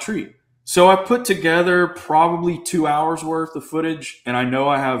 my treat. So I put together probably 2 hours worth of footage, and I know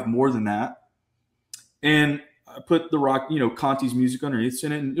I have more than that. And I put the Conti's music underneath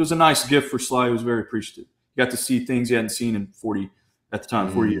in it, and it was a nice gift for Sly. He was very appreciative. He got to see things he hadn't seen in 40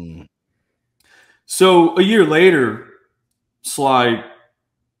 years. So a year later, Sly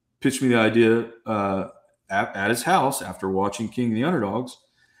pitched me the idea at his house after watching King of the Underdogs.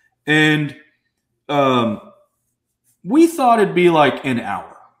 And we thought it'd be like an hour.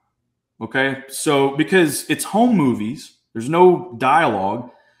 Okay. So because it's home movies, there's no dialogue.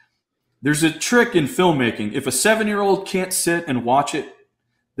 there's a trick in filmmaking. If a 7-year-old can't sit and watch it,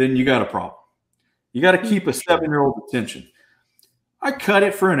 then you got a problem. You got to keep a 7-year-old's attention. I cut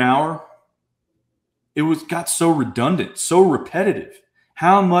it for an hour. It got so redundant, so repetitive.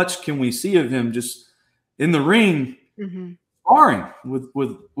 How much can we see of him just in the ring sparring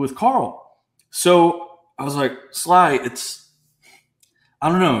with Carl? So I was like, Sly, I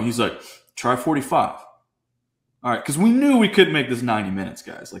don't know. He's like, try 45. All right, because we knew we couldn't make this 90 minutes,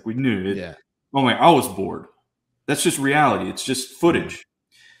 guys. Like, we knew it. Yeah. Oh my, I was bored. That's just reality. It's just footage.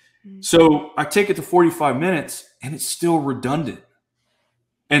 So I take it to 45 minutes, and it's still redundant.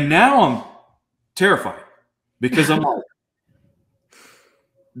 And now I'm terrified because I'm like,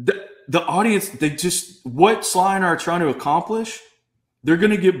 the audience, what Sly and I are trying to accomplish, they're going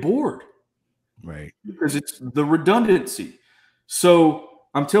to get bored. Right. Because it's the redundancy. So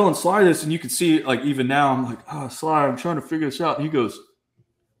I'm telling Sly this, and you can see, like, even now, I'm like, oh, Sly, I'm trying to figure this out. And he goes,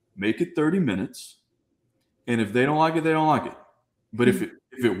 make it 30 minutes. And if they don't like it, they don't like it. But if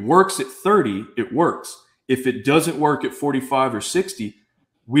it works at 30, it works. If it doesn't work at 45 or 60,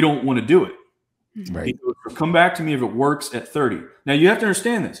 we don't want to do it. Right. He goes, come back to me if it works at 30. Now, you have to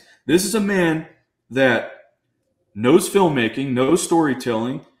understand this. This is a man that knows filmmaking, knows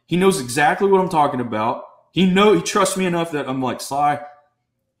storytelling. He knows exactly what I'm talking about. He trusts me enough that I'm like, Sly,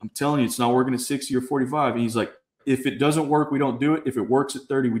 I'm telling you, it's not working at 60 or 45. And he's like, if it doesn't work, we don't do it. If it works at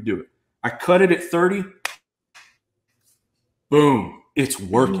 30, we do it. I cut it at 30. Boom. It's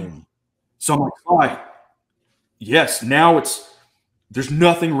working. So I'm like, Sly, yes, now there's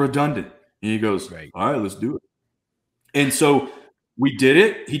nothing redundant. And he goes, right. All right, let's do it. And so we did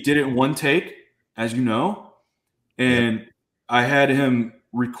it. He did it in one take, as you know. And I had him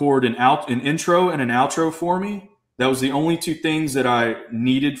record an intro and an outro for me. That was the only two things that I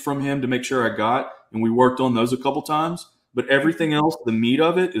needed from him to make sure I got. And we worked on those a couple times. But everything else, the meat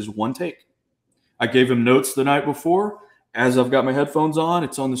of it, is one take. I gave him notes the night before. As I've got my headphones on,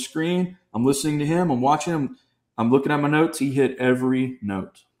 it's on the screen. I'm listening to him. I'm watching him. I'm looking at my notes. He hit every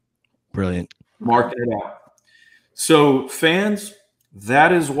note. Brilliant. Marking it out. So, fans,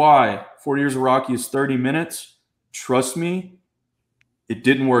 that is why 40 Years of Rocky is 30 minutes. Trust me, it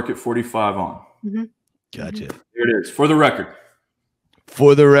didn't work at 45 on. Gotcha. There it is. For the record.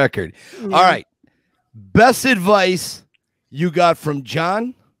 For the record. All right. Best advice you got from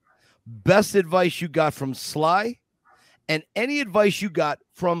John. Best advice you got from Sly. And any advice you got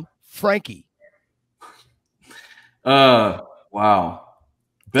from Frankie. Wow.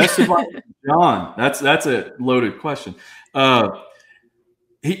 Best advice from John. That's a loaded question.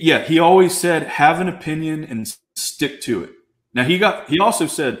 He always said, have an opinion and stick to it. Now he also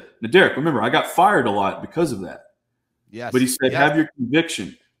said, now Derek, remember, I got fired a lot because of that. Yes. But he said, have your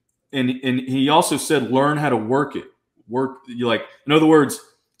conviction. And he also said, learn how to work it. In other words,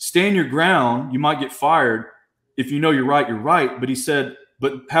 stand your ground. You might get fired. If you know you're right, you're right. But he said,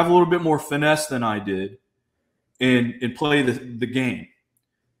 but have a little bit more finesse than I did and play the game.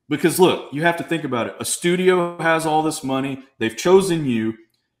 Because look, you have to think about it. A studio has all this money. They've chosen you.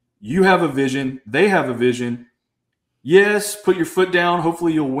 You have a vision. They have a vision. Yes, put your foot down.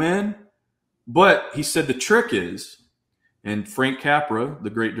 Hopefully you'll win. But he said the trick is, and Frank Capra, the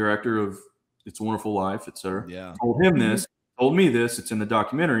great director of It's a Wonderful Life, etc., told me this, it's in the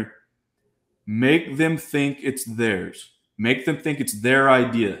documentary, make them think it's theirs. Make them think it's their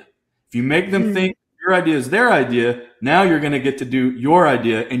idea. If you make them think your idea is their idea, now you're going to get to do your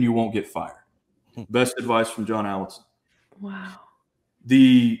idea and you won't get fired. Best advice from John Allison. Wow.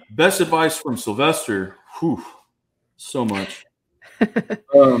 The best advice from Sylvester, so much.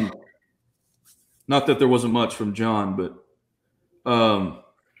 Not that there wasn't much from John, but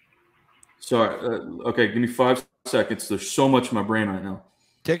sorry. Okay, give me 5 seconds. There's so much in my brain right now.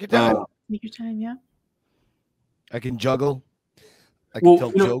 Take your time. Take your time, yeah. I can juggle. I can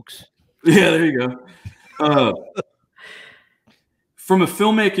tell jokes. Yeah, there you go. From a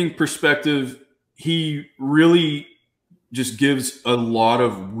filmmaking perspective, he really just gives a lot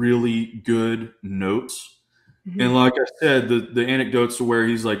of really good notes. And like I said, the anecdotes to where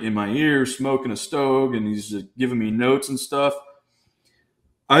he's like in my ear smoking a stove and he's just giving me notes and stuff.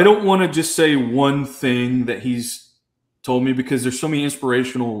 I don't want to just say one thing that he's told me because there's so many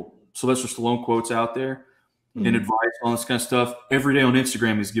inspirational Sylvester Stallone quotes out there and advice, all this kind of stuff. Every day on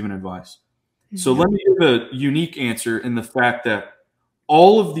Instagram, he's giving advice. So let me give a unique answer in the fact that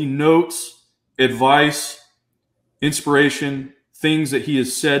all of the notes, advice, inspiration, things that he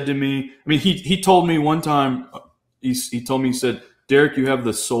has said to me. I mean, he told me one time, he said, Derek, you have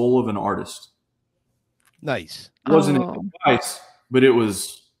the soul of an artist. Nice. It wasn't advice, but it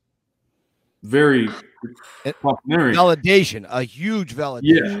was very complimentary. Validation, a huge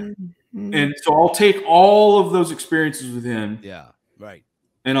validation. And so I'll take all of those experiences with him. Yeah, right.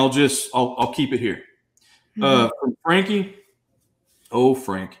 And I'll keep it here. From Frankie. Oh,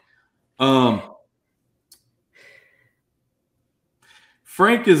 Frank.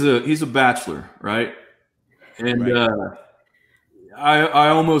 Frank he's a bachelor, right? And I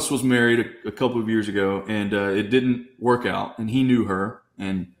almost was married a couple of years ago, and it didn't work out. And he knew her,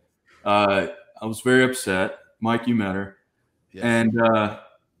 and I was very upset. Mike, you met her, yes. And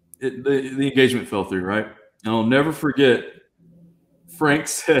the engagement fell through, right? And I'll never forget. Frank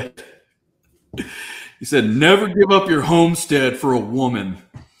said, he said, "Never give up your homestead for a woman."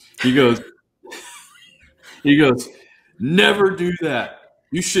 He goes, "Never do that.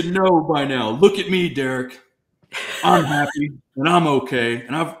 You should know by now. Look at me, Derek. I'm happy and I'm okay."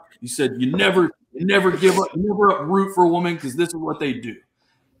 And he said, you never give up, you never uproot for a woman because this is what they do.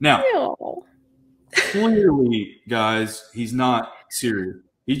 Now, clearly, guys, he's not serious.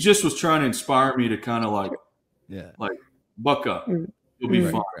 He just was trying to inspire me to kind of like buck up. You'll be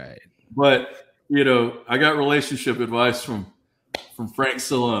fine. Right. But I got relationship advice from Frank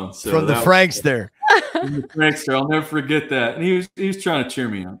Stallone. So from the Frankster. From the Frankster, I'll never forget that. And he was trying to cheer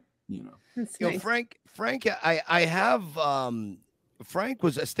me up. Nice. Frank, I have Frank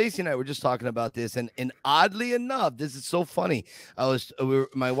was Stacy and I were just talking about this, and oddly enough, this is so funny.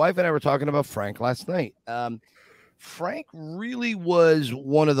 My wife and I were talking about Frank last night. Frank really was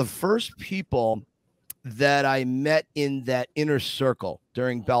one of the first people that I met in that inner circle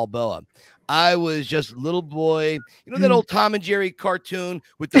during Balboa. I was just a little boy, that old Tom and Jerry cartoon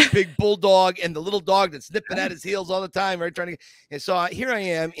with the big bulldog and the little dog that's nipping at his heels all the time, right? And so here I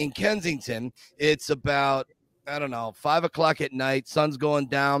am in Kensington. It's about, I don't know, 5 o'clock at night. Sun's going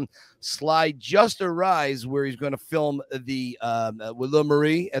down. Sly just arrives where he's going to film the with Lil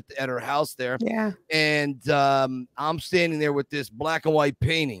Marie at her house there. Yeah. And I'm standing there with this black and white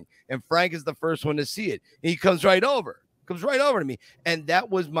painting, and Frank is the first one to see it. He comes right over to me, and that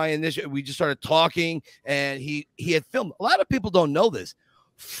was my initial. We just started talking, and he had filmed. A lot of people don't know this.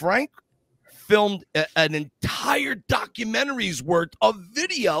 Frank filmed an entire documentary's worth of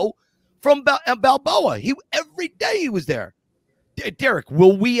video from Balboa. Every day he was there. Derek,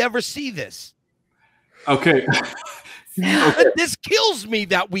 will we ever see this? Okay. This kills me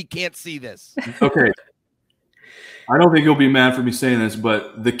that we can't see this. Okay. I don't think he'll be mad for me saying this,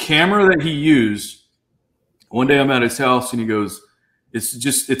 but the camera that he used, one day I'm at his house and he goes,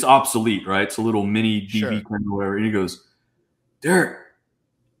 it's obsolete, right? It's a little mini DV camera or whatever. And he goes, "Derek,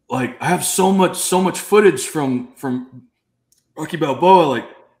 like I have so much footage from Rocky Balboa. Like,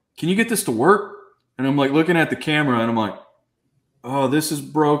 can you get this to work?" And I'm like looking at the camera and I'm like, "Oh, this is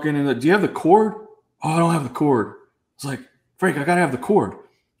broken." And do you have the cord? "Oh, I don't have the cord." It's like, "Frank, I gotta have the cord.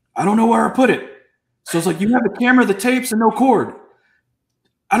 I don't know where I put it." So it's like, "You have the camera, the tapes, and no cord.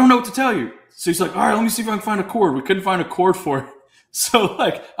 I don't know what to tell you." So he's like, "All right, let me see if I can find a cord." We couldn't find a cord for it. So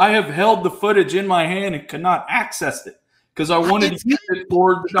like I have held the footage in my hand and could not access it because I wanted to use it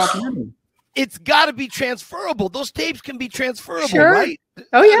for the documentary. It's got to be transferable. Those tapes can be transferable, right?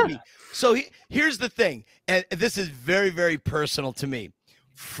 Oh, yeah. So here's the thing, and this is very, very personal to me.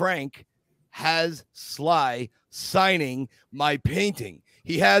 Frank has Sly signing my painting.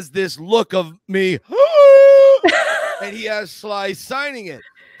 He has this look of me, and he has Sly signing it.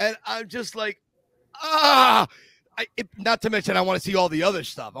 And I'm just like, not to mention, I want to see all the other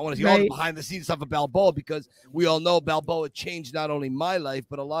stuff. I want to see all the behind-the-scenes stuff of Balboa, because we all know Balboa changed not only my life,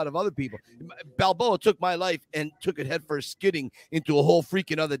 but a lot of other people. Balboa took my life and took it headfirst skidding into a whole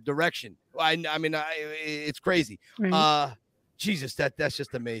freaking other direction. I mean, it's crazy. Right. Jesus, that's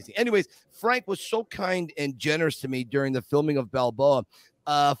just amazing. Anyways, Frank was so kind and generous to me during the filming of Balboa.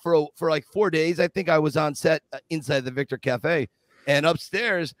 For like 4 days, I think I was on set inside the Victor Cafe, and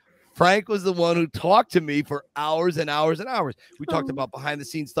upstairs, Frank was the one who talked to me for hours and hours and hours. We talked about behind the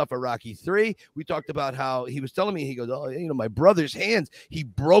scenes stuff at Rocky 3. We talked about how he was telling me, he goes, "Oh, my brother's hands, he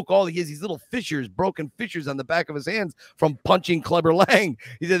broke he has these little broken fissures on the back of his hands from punching Clubber Lang."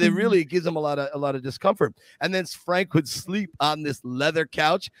 He said it really gives him a lot of discomfort. And then Frank would sleep on this leather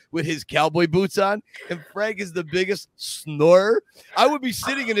couch with his cowboy boots on. And Frank is the biggest snorer. I would be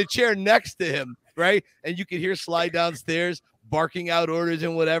sitting in a chair next to him, right? And you could hear Sly downstairs barking out orders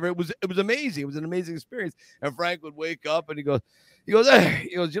and whatever. It was amazing. It was an amazing experience. And Frank would wake up and he goes, "Hey,"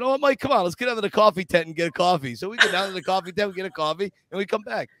 he goes, "You know what, Mike? Come on, let's get out of the coffee tent and get a coffee." So we go down to the coffee tent, we get a coffee, and we come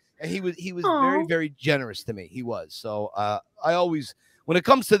back. And he was very, very generous to me. He was. So I always, when it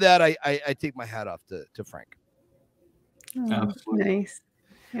comes to that, I take my hat off to Frank. Oh, nice.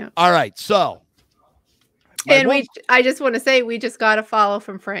 Yeah. All right. So And I just want to say we just got a follow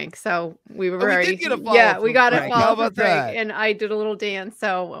from Frank, so we were we did get a follow we got Frank. a follow from Frank, and I did a little dance.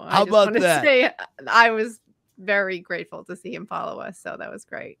 So how about that? Say I was very grateful to see him follow us, so that was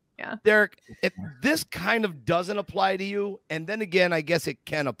great. Yeah, Derek, if this kind of doesn't apply to you, and then again, I guess it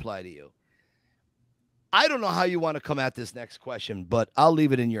can apply to you. I don't know how you want to come at this next question, but I'll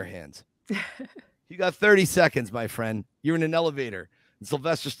leave it in your hands. You got 30 seconds, my friend. You're in an elevator, and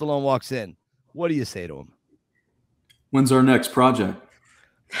Sylvester Stallone walks in. What do you say to him? When's our next project?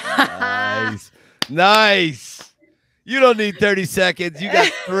 Nice. Nice. You don't need 30 seconds. You got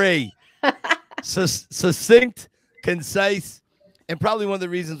 3. Succinct, concise, and probably one of the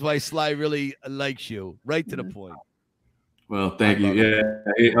reasons why Sly really likes you. Right to the point. Well, thank you.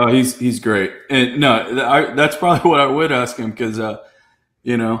 Yeah, he's great. And no, that's probably what I would ask him because,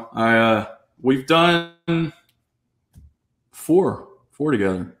 we've done four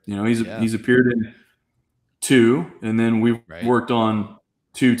together. He's appeared in 2, and then we've worked on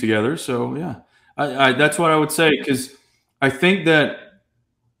 2 together. So yeah, I that's what I would say because I think that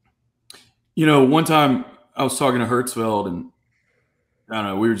one time I was talking to Hertzfeld and I don't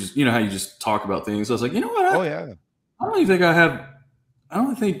know, we were just how you just talk about things. I was like, you know what? I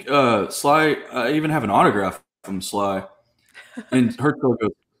don't think Sly I even have an autograph from Sly. And Hertzfeld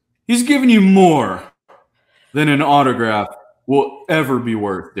goes, he's giving you more than an autograph will ever be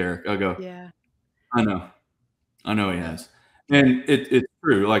worth, Derek. I go, yeah, I know he has, and it's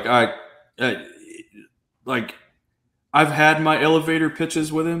true. Like I've had my elevator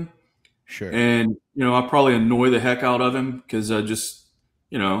pitches with him, sure, and I probably annoy the heck out of him because I just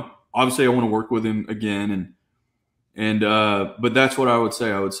obviously I want to work with him again, and but that's what I would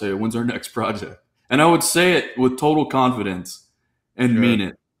say. I would say, when's our next project? And I would say it with total confidence and mean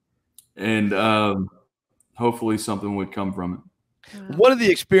it, and hopefully something would come from it. One of the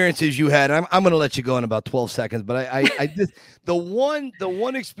experiences you had, I'm going to let you go in about 12 seconds, but I did the one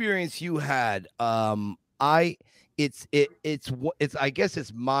experience you had, it's I guess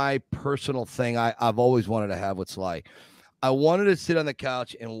it's my personal thing. I've always wanted to have with Sly. I wanted to sit on the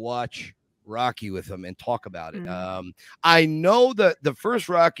couch and watch Rocky with him and talk about it. I know that the first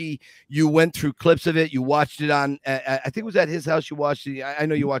Rocky, you went through clips of it. You watched it on, I think it was at his house. You watched it. I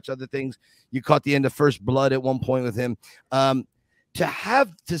know you watched other things. You caught the end of First Blood at one point with him.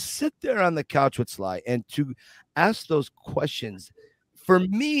 To sit there on the couch with Sly and to ask those questions, for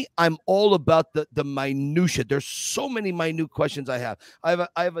me, I'm all about the minutia. There's so many minute questions I have. I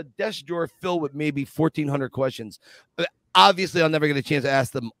have a desk drawer filled with maybe 1,400 questions. Obviously, I'll never get a chance to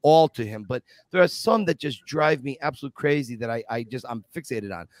ask them all to him, but there are some that just drive me absolute crazy that I'm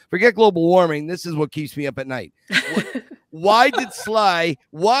fixated on. Forget global warming. This is what keeps me up at night. Why did Sly,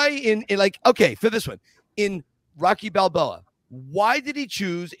 for this one, in Rocky Balboa, why did he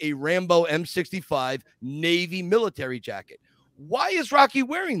choose a Rambo M65 Navy military jacket? Why is Rocky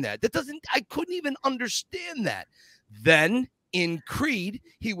wearing that? I couldn't even understand that. Then in Creed,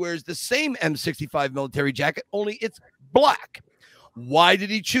 he wears the same M65 military jacket, only it's black. Why did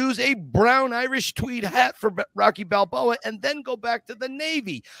he choose a brown Irish tweed hat for Rocky Balboa and then go back to the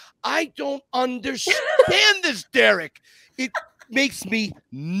Navy? I don't understand this, Derek. It makes me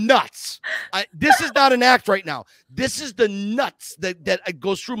nuts. This is not an act right now. This is the nuts that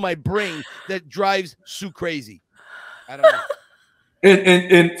goes through my brain that drives Sue crazy. I don't know.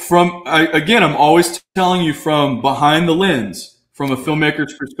 And I'm always telling you from behind the lens, from a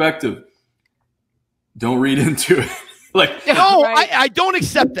filmmaker's perspective, don't read into it. I don't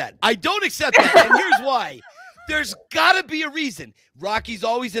accept that. I don't accept that. And here's why. There's got to be a reason. Rocky's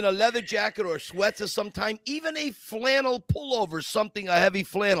always in a leather jacket or sweats of some time, even a flannel pullover, a heavy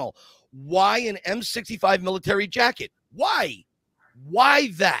flannel. Why an M65 military jacket? Why?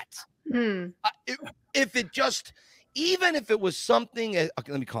 Why that? Even if it was something, okay,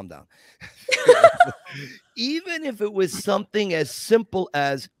 let me calm down. Even if it was something as simple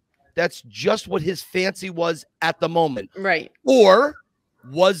as that's just what his fancy was at the moment. Right. Or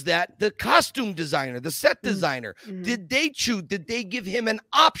was that the costume designer, the set designer? Did they give him an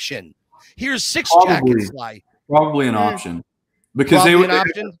option? Here's 6 jackets, Sly. Probably an option. Because they would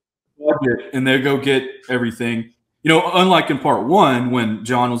budget and they go get everything. Unlike in part 1 when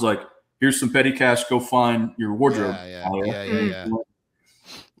John was like, here's some petty cash, go find your wardrobe. Yeah.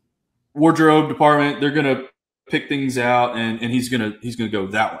 Wardrobe department, they're gonna pick things out and he's gonna go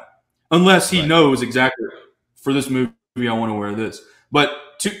that way. Unless he knows exactly for this movie I want to wear this. But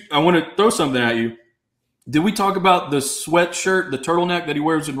I want to throw something at you. Did we talk about the sweatshirt, the turtleneck that he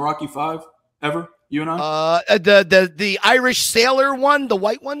wears in Rocky 5 ever? You and I? The Irish sailor one, the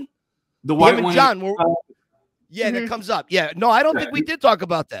white one? The white one. John, that comes up. Yeah. No, I don't think we did talk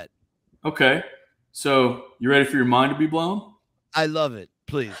about that. Okay. So you ready for your mind to be blown? I love it.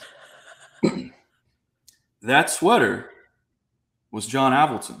 Please. That sweater was John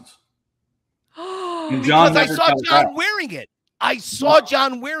Avildsen's. Because I saw John wearing it. I saw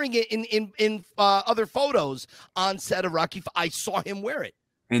John wearing it in other photos on set of Rocky. I saw him wear it.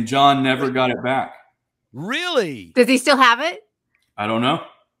 And John never got it back. Really? Does he still have it? I don't know.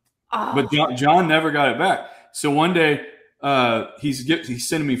 Oh. But John never got it back. So one day he's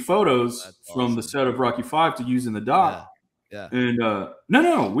sending me photos from the set of Rocky V to use in the doc. Yeah. And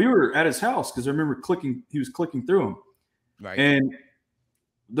no, we were at his house because I remember he was clicking through them. Right. And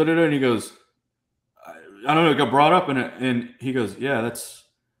and he goes, I don't know, it got brought up and he goes, yeah, that's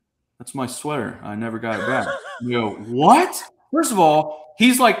my sweater. I never got it back. You go, what? First of all,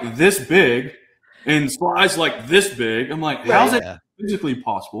 he's like this big and Sly's like this big. I'm like, how's it physically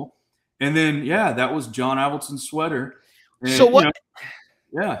possible? And then, that was John Avildsen's sweater. And, so what?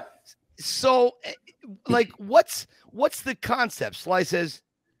 Yeah. So, like, what's the concept? Sly says,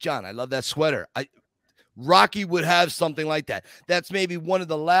 John, I love that sweater. Rocky would have something like that. That's maybe one of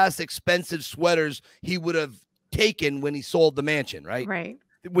the last expensive sweaters he would have taken when he sold the mansion, right? Right.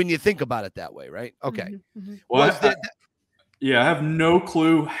 When you think about it that way, right? Okay. Mm-hmm. Well, I have no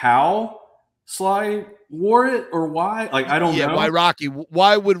clue how Sly wore it or why. Like, I don't know.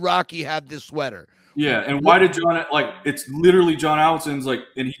 Why would Rocky have this sweater? Yeah, and why did John, like, it's literally John Avildsen's, like,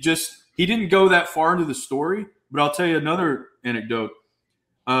 and he didn't go that far into the story, but I'll tell you another anecdote.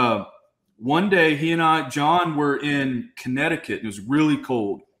 One day, John were in Connecticut, and it was really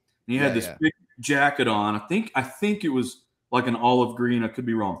cold. And he had this big jacket on. I think it was like an olive green. I could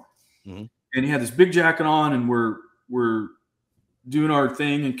be wrong. Mm-hmm. And he had this big jacket on, and we're doing our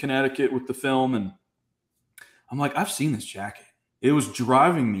thing in Connecticut with the film. And I'm like, I've seen this jacket. It was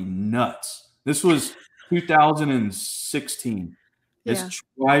driving me nuts. This was 2016. It's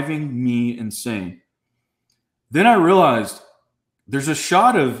driving me insane. Then I realized there's a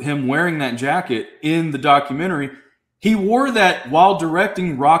shot of him wearing that jacket in the documentary. He wore that while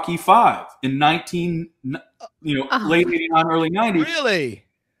directing Rocky V in late 89, early 90. Really?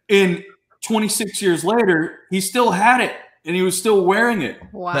 And 26 years later, he still had it and he was still wearing it.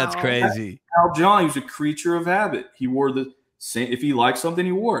 Wow. That's crazy. How John, he was a creature of habit. He wore the same, if he liked something,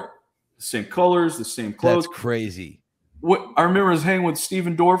 he wore it. The same colors, the same clothes. That's crazy. I remember I was hanging with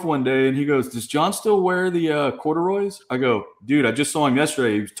Steven Dorff one day, and he goes, "Does John still wear the corduroys?" I go, "Dude, I just saw him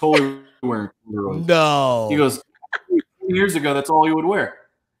yesterday. He was totally wearing corduroys." No. He goes, 20 years ago, that's all he would wear.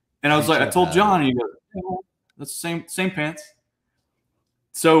 And I was like, I told John, and he goes, "That's the same pants."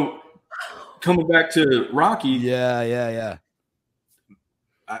 So coming back to Rocky, yeah.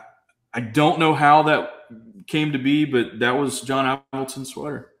 I don't know how that came to be, but that was John Avildsen's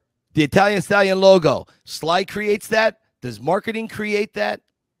sweater. The Italian Stallion logo. Sly creates that. Does marketing create that?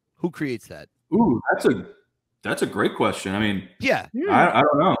 Who creates that? Ooh, that's a great question. I mean, I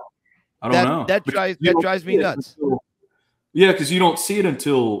don't know. That drives me nuts. Because you don't see it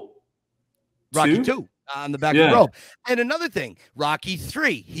until Rocky 2 on the back of the rope. And another thing, Rocky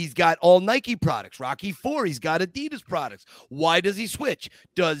 3, he's got all Nike products. Rocky 4, he's got Adidas products. Why does he switch?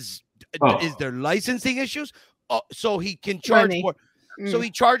 Is there licensing issues? So he can charge more. So he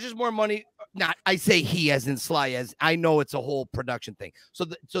charges more money. Not, I say he as in Sly, as I know it's a whole production thing. So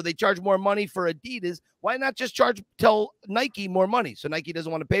they charge more money for Adidas. Why not just tell Nike more money? So Nike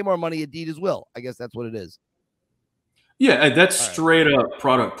doesn't want to pay more money. Adidas will. I guess that's what it is. Yeah, that's straight up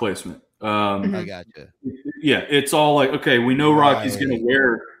product placement. I got you. Yeah, it's all like, okay, we know Rocky's going to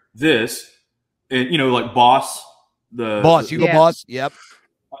wear this, and like Boss, Hugo Boss. Yep.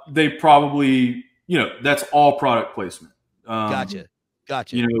 They probably, that's all product placement. Gotcha.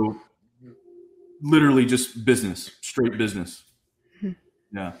 Literally just business, straight business.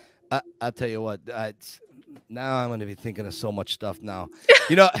 Yeah. I'll tell you what. Now I'm going to be thinking of so much stuff now.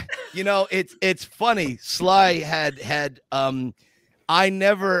 It's funny. Sly had I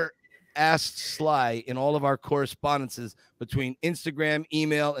never asked Sly in all of our correspondences between Instagram,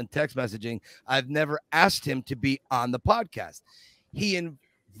 email, and text messaging. I've never asked him to be on the podcast. He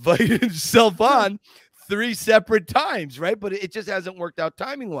invited himself on 3 separate times, right? But it just hasn't worked out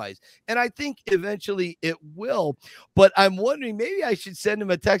timing wise. And I think eventually it will. But I'm wondering, maybe I should send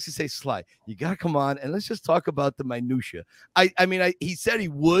him a text and say, Sly, you got to come on and let's just talk about the minutia. He said he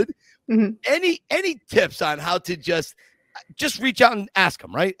would. Mm-hmm. Any tips on how to just reach out and ask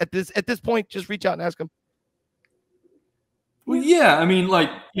him, right? At this point, just reach out and ask him. Well, yeah. I mean, like,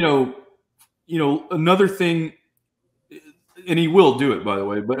 another thing, and he will do it, by the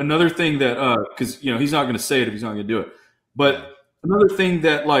way. But another thing that, because he's not going to say it if he's not going to do it. But another thing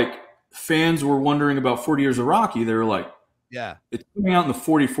that like fans were wondering about 40 Years of Rocky, they were like, "Yeah, it's coming out in the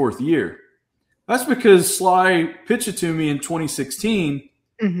 44th year." That's because Sly pitched it to me in 2016.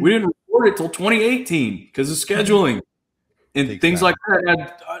 We didn't record it till 2018 because of scheduling and things like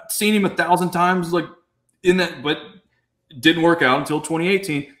that. I'd seen him 1,000 times, like in that, but it didn't work out until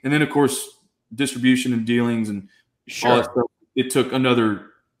 2018. And then, of course, distribution and dealings and all that stuff. It took another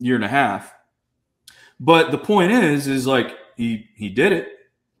year and a half. But the point is like he did it,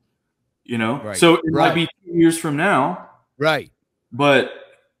 you know. Right. So it might be 2 years from now, right? But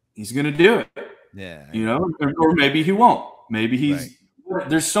he's going to do it, you know, or maybe he won't. Maybe he's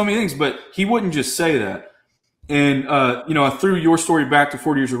there's so many things, but he wouldn't just say that. And you know, I threw your story back to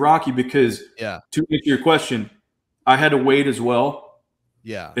 40 Years of Rocky because to answer your question, I had to wait as well.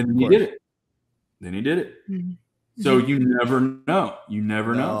 Yeah, and then he did it. Then he did it. Mm-hmm. So you never know. You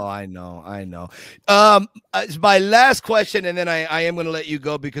never know. Oh, I know. It's my last question, and then I am going to let you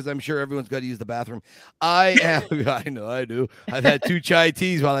go because I'm sure everyone's got to use the bathroom. I know I do. I've had 2 chai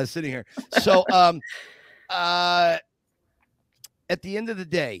teas while I was sitting here. So, at the end of the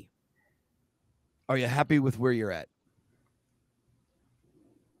day, are you happy with where you're at?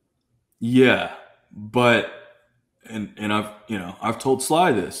 Yeah, but and I've told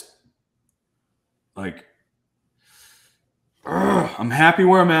Sly this. Like, I'm happy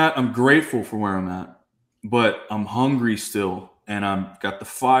where I'm at. I'm grateful for where I'm at, but I'm hungry still, and I've got the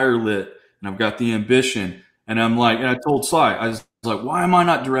fire lit, and I've got the ambition, and I'm like, and I told Sly, I was like, why am I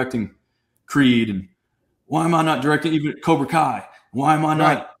not directing Creed, and why am I not directing even Cobra Kai? Why am I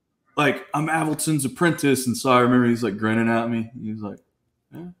not like I'm Avildsen's apprentice? And so I remember he's like grinning at me. He was like,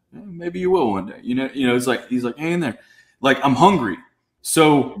 maybe you will one day. You know, it's like he's like, hang in there. Like I'm hungry,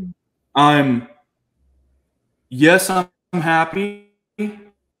 so I'm happy,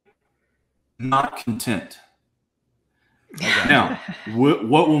 not content. Now, what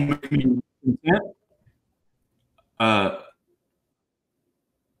will make me content?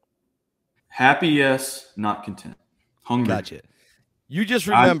 Happy, yes, not content. Hungry. Gotcha. You just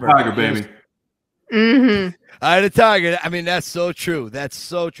remember, Tiger, baby. I had a tiger. I mean, that's so true. That's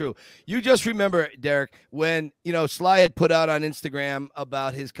so true. You just remember, Derek, when, you know, Sly had put out on Instagram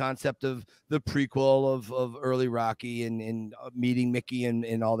about his concept of the prequel of early Rocky and meeting Mickey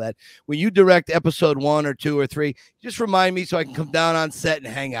and all that. When you direct episode 1 or 2 or 3, just remind me so I can come down on set and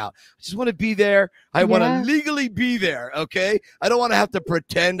hang out. I just want to be there. I want to legally be there. Okay. I don't want to have to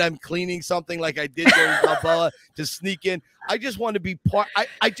pretend I'm cleaning something like I did during Balboa to sneak in. I just want to be part.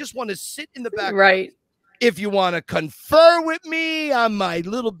 I just want to sit in the back. Right. If you want to confer with me on my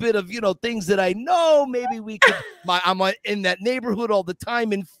little bit of, you know, things that I know, maybe we could, I'm in that neighborhood all the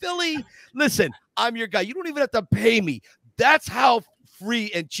time in Philly. Listen, I'm your guy. You don't even have to pay me. That's how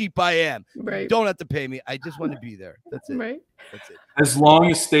free and cheap I am. Right. You don't have to pay me. I just want to be there. That's it. Right. That's it. As long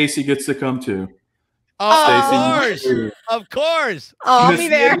as Stacy gets to come too. Of course. I'll be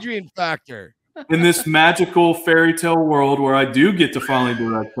there. Adrian factor. In this magical fairy tale world where I do get to finally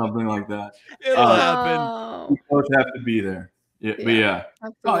direct something like that, it'll happen. We both have to be there. Yeah,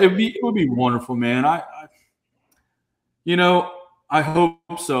 but it would be wonderful, man. I you know, I hope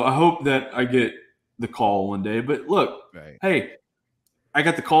so. I hope that I get the call one day. But look, hey, I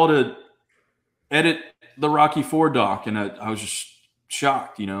got the call to edit the Rocky IV doc, and I was just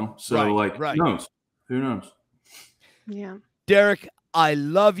shocked, you know. So who knows? Who knows? Yeah, Derek, I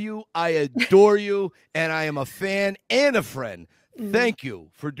love you. I adore you. And I am a fan and a friend. Thank you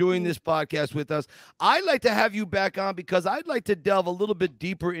for doing this podcast with us. I'd like to have you back on because I'd like to delve a little bit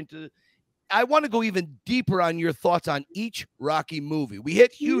deeper into, I want to go even deeper on your thoughts on each Rocky movie. We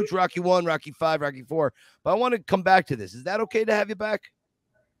hit huge Rocky 1, Rocky 5, Rocky 4, but I want to come back to this. Is that okay to have you back?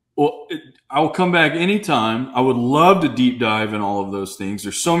 Well, I will come back anytime. I would love to deep dive in all of those things.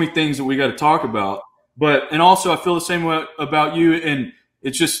 There's so many things that we got to talk about. And also I feel the same way about you. And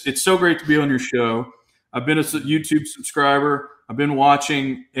it's so great to be on your show. I've been a YouTube subscriber. I've been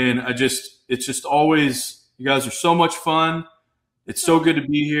watching, and it's just always, you guys are so much fun. It's so good to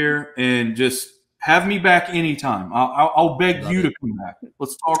be here, and just have me back anytime. I'll beg you to come back.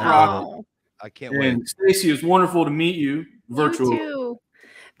 Let's talk Rocky. I can't wait. And Stacey, it's wonderful to meet you virtually. You too.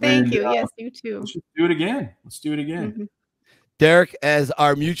 Thank you. Yes, you too. Let's do it again. Mm-hmm. Derek, as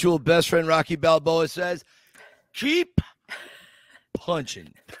our mutual best friend Rocky Balboa says, keep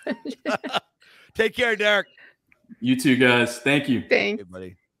punching. Take care, Derek. You too, guys. Thank you. Thanks,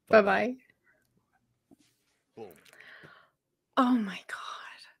 buddy. Bye-bye. Oh my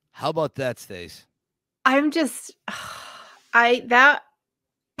God. How about that, Stace? I'm just, I'm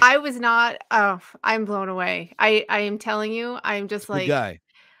blown away. I am telling you, I'm just like, good guy.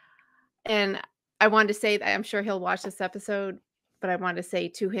 And I wanted to say that I'm sure he'll watch this episode, but I wanted to say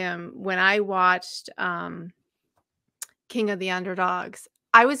to him, when I watched King of the Underdogs,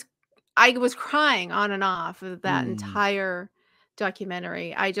 I I was crying on and off of that entire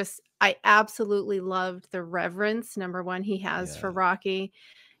documentary. I absolutely loved the reverence, number one, he has for Rocky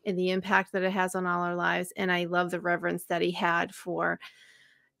and the impact that it has on all our lives. And I love the reverence that he had for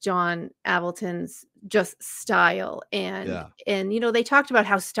John Avildsen's just style. And, they talked about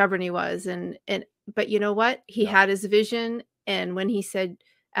how stubborn he was. But you know what? He had his vision. And when he said,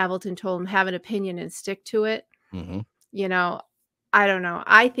 Avildsen told him, have an opinion and stick to it. I don't know.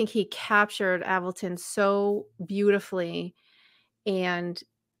 I think he captured Avildsen so beautifully and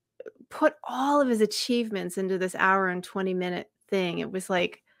put all of his achievements into this hour and 20-minute thing. It was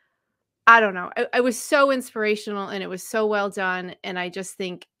like, I don't know. It was so inspirational and it was so well done. And I just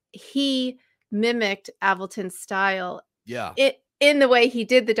think he mimicked Avildsen's style. Yeah. In the way he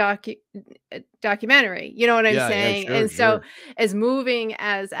did the documentary. You know what I'm saying? Yeah, sure, so as moving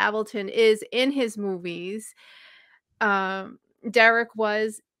as Avildsen is in his movies, Derek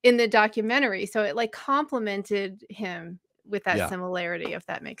was in the documentary. So it like complemented him with that similarity, if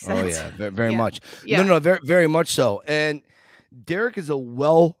that makes sense. Oh yeah, very much. Yeah. No, very, very much so. And Derek is a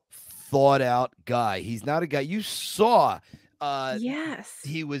well thought out guy. He's not a guy you saw.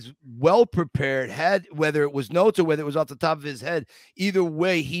 He was well prepared, had whether it was notes or whether it was off the top of his head, either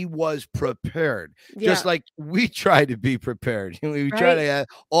way, he was prepared. Just like we try to be prepared. We try to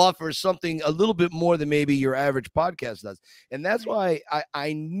offer something a little bit more than maybe your average podcast does. And that's why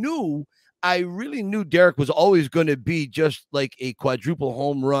I really knew Derek was always going to be just like a quadruple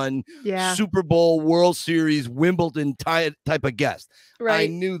home run, Super Bowl, World Series, Wimbledon type of guest. I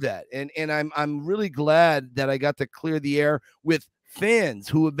knew that. And I'm really glad that I got to clear the air with fans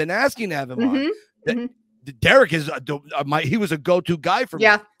who have been asking to have him on. Derek is he was a go-to guy for me.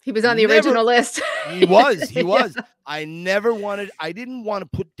 Yeah, he was on the original list. He was. I didn't want to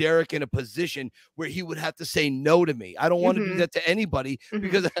put Derek in a position where he would have to say no to me. I don't want to do that to anybody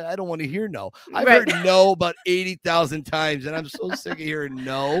because I don't want to hear no. I've heard no about 80,000 times and I'm so sick of hearing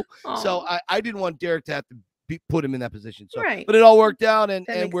no. Aww. So I didn't want Derek to have to put him in that position. So, but it all worked out and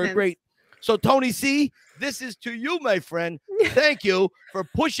we're great. So Tony C, this is to you, my friend. Thank you for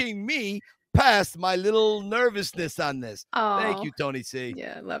pushing me past my little nervousness on this. Thank you, Tony C.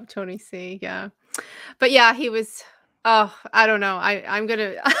 Yeah, I love Tony C. Yeah. But yeah, he was I don't know. I'm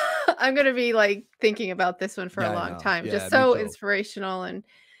gonna be like thinking about this one for a long time. Just so inspirational and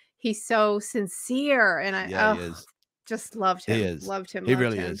he's so sincere and I just loved him. He is. Loved him. He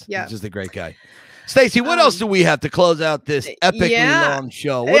really is. Yeah. He's just a great guy. Stacey, what else do we have to close out this epically long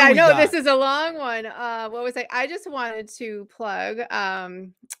show? I know this is a long one. What was I just wanted to plug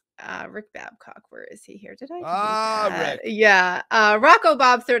Rick Babcock, where is he here? Did I? Rick. Yeah. Rocco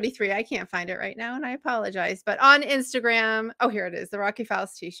Bob 33. I can't find it right now, and I apologize. But on Instagram, here it is, the Rocky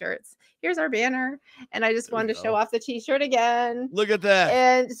Files t-shirts. Here's our banner, and I just wanted to show off the t-shirt again. Look at that.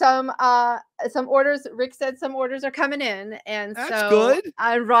 And some orders. Rick said some orders are coming in, and that's good.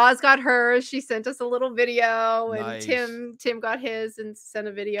 And Roz got hers. She sent us a little video, and Tim got his and sent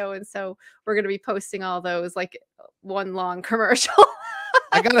a video, and so we're gonna be posting all those like one long commercial.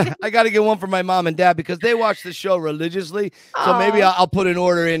 I gotta get one for my mom and dad because they watch the show religiously. So maybe I'll put an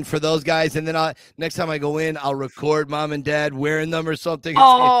order in for those guys, and then next time I go in, I'll record mom and dad wearing them or something.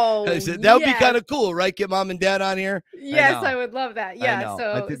 That would be kind of cool, right? Get mom and dad on here. Yes, I would love that. Yeah,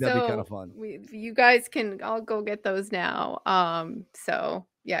 so I think that'd be kind of fun. You guys can all go get those now. So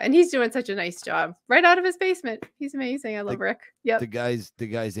yeah, and he's doing such a nice job right out of his basement. He's amazing. I love Rick. Yep. The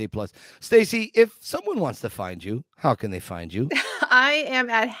guy's A+. Stacey, if someone wants to find you, how can they find you? I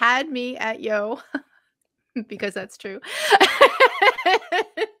am at Had Me at Yo because that's true.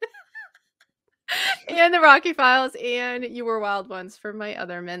 And the Rocky Files and You Were Wild Ones for my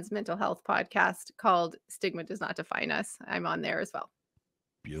other men's mental health podcast called Stigma Does Not Define Us. I'm on there as well.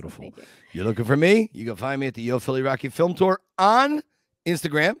 Beautiful. You're looking for me? You can find me at the Yo Philly Rocky Film Tour on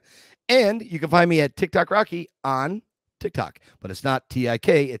Instagram, and you can find me at TikTok Rocky on TikTok, but it's not TIK,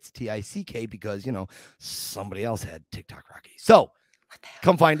 it's TICK because somebody else had TikTok Rocky. So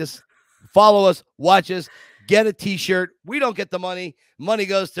come find us, follow us, watch us, get a t-shirt. We don't get the money. Money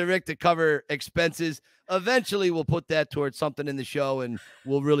goes to Rick to cover expenses. Eventually we'll put that towards something in the show and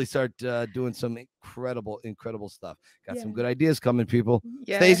we'll really start doing some incredible stuff. Got some good ideas coming, people.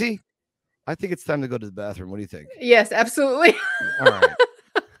 Stacey, I think it's time to go to the bathroom. What do you think? Yes, absolutely. All right.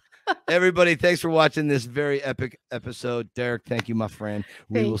 Everybody, thanks for watching this very epic episode. Derek, thank you, my friend.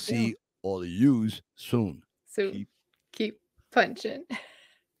 We will see all of yous soon. Keep punching.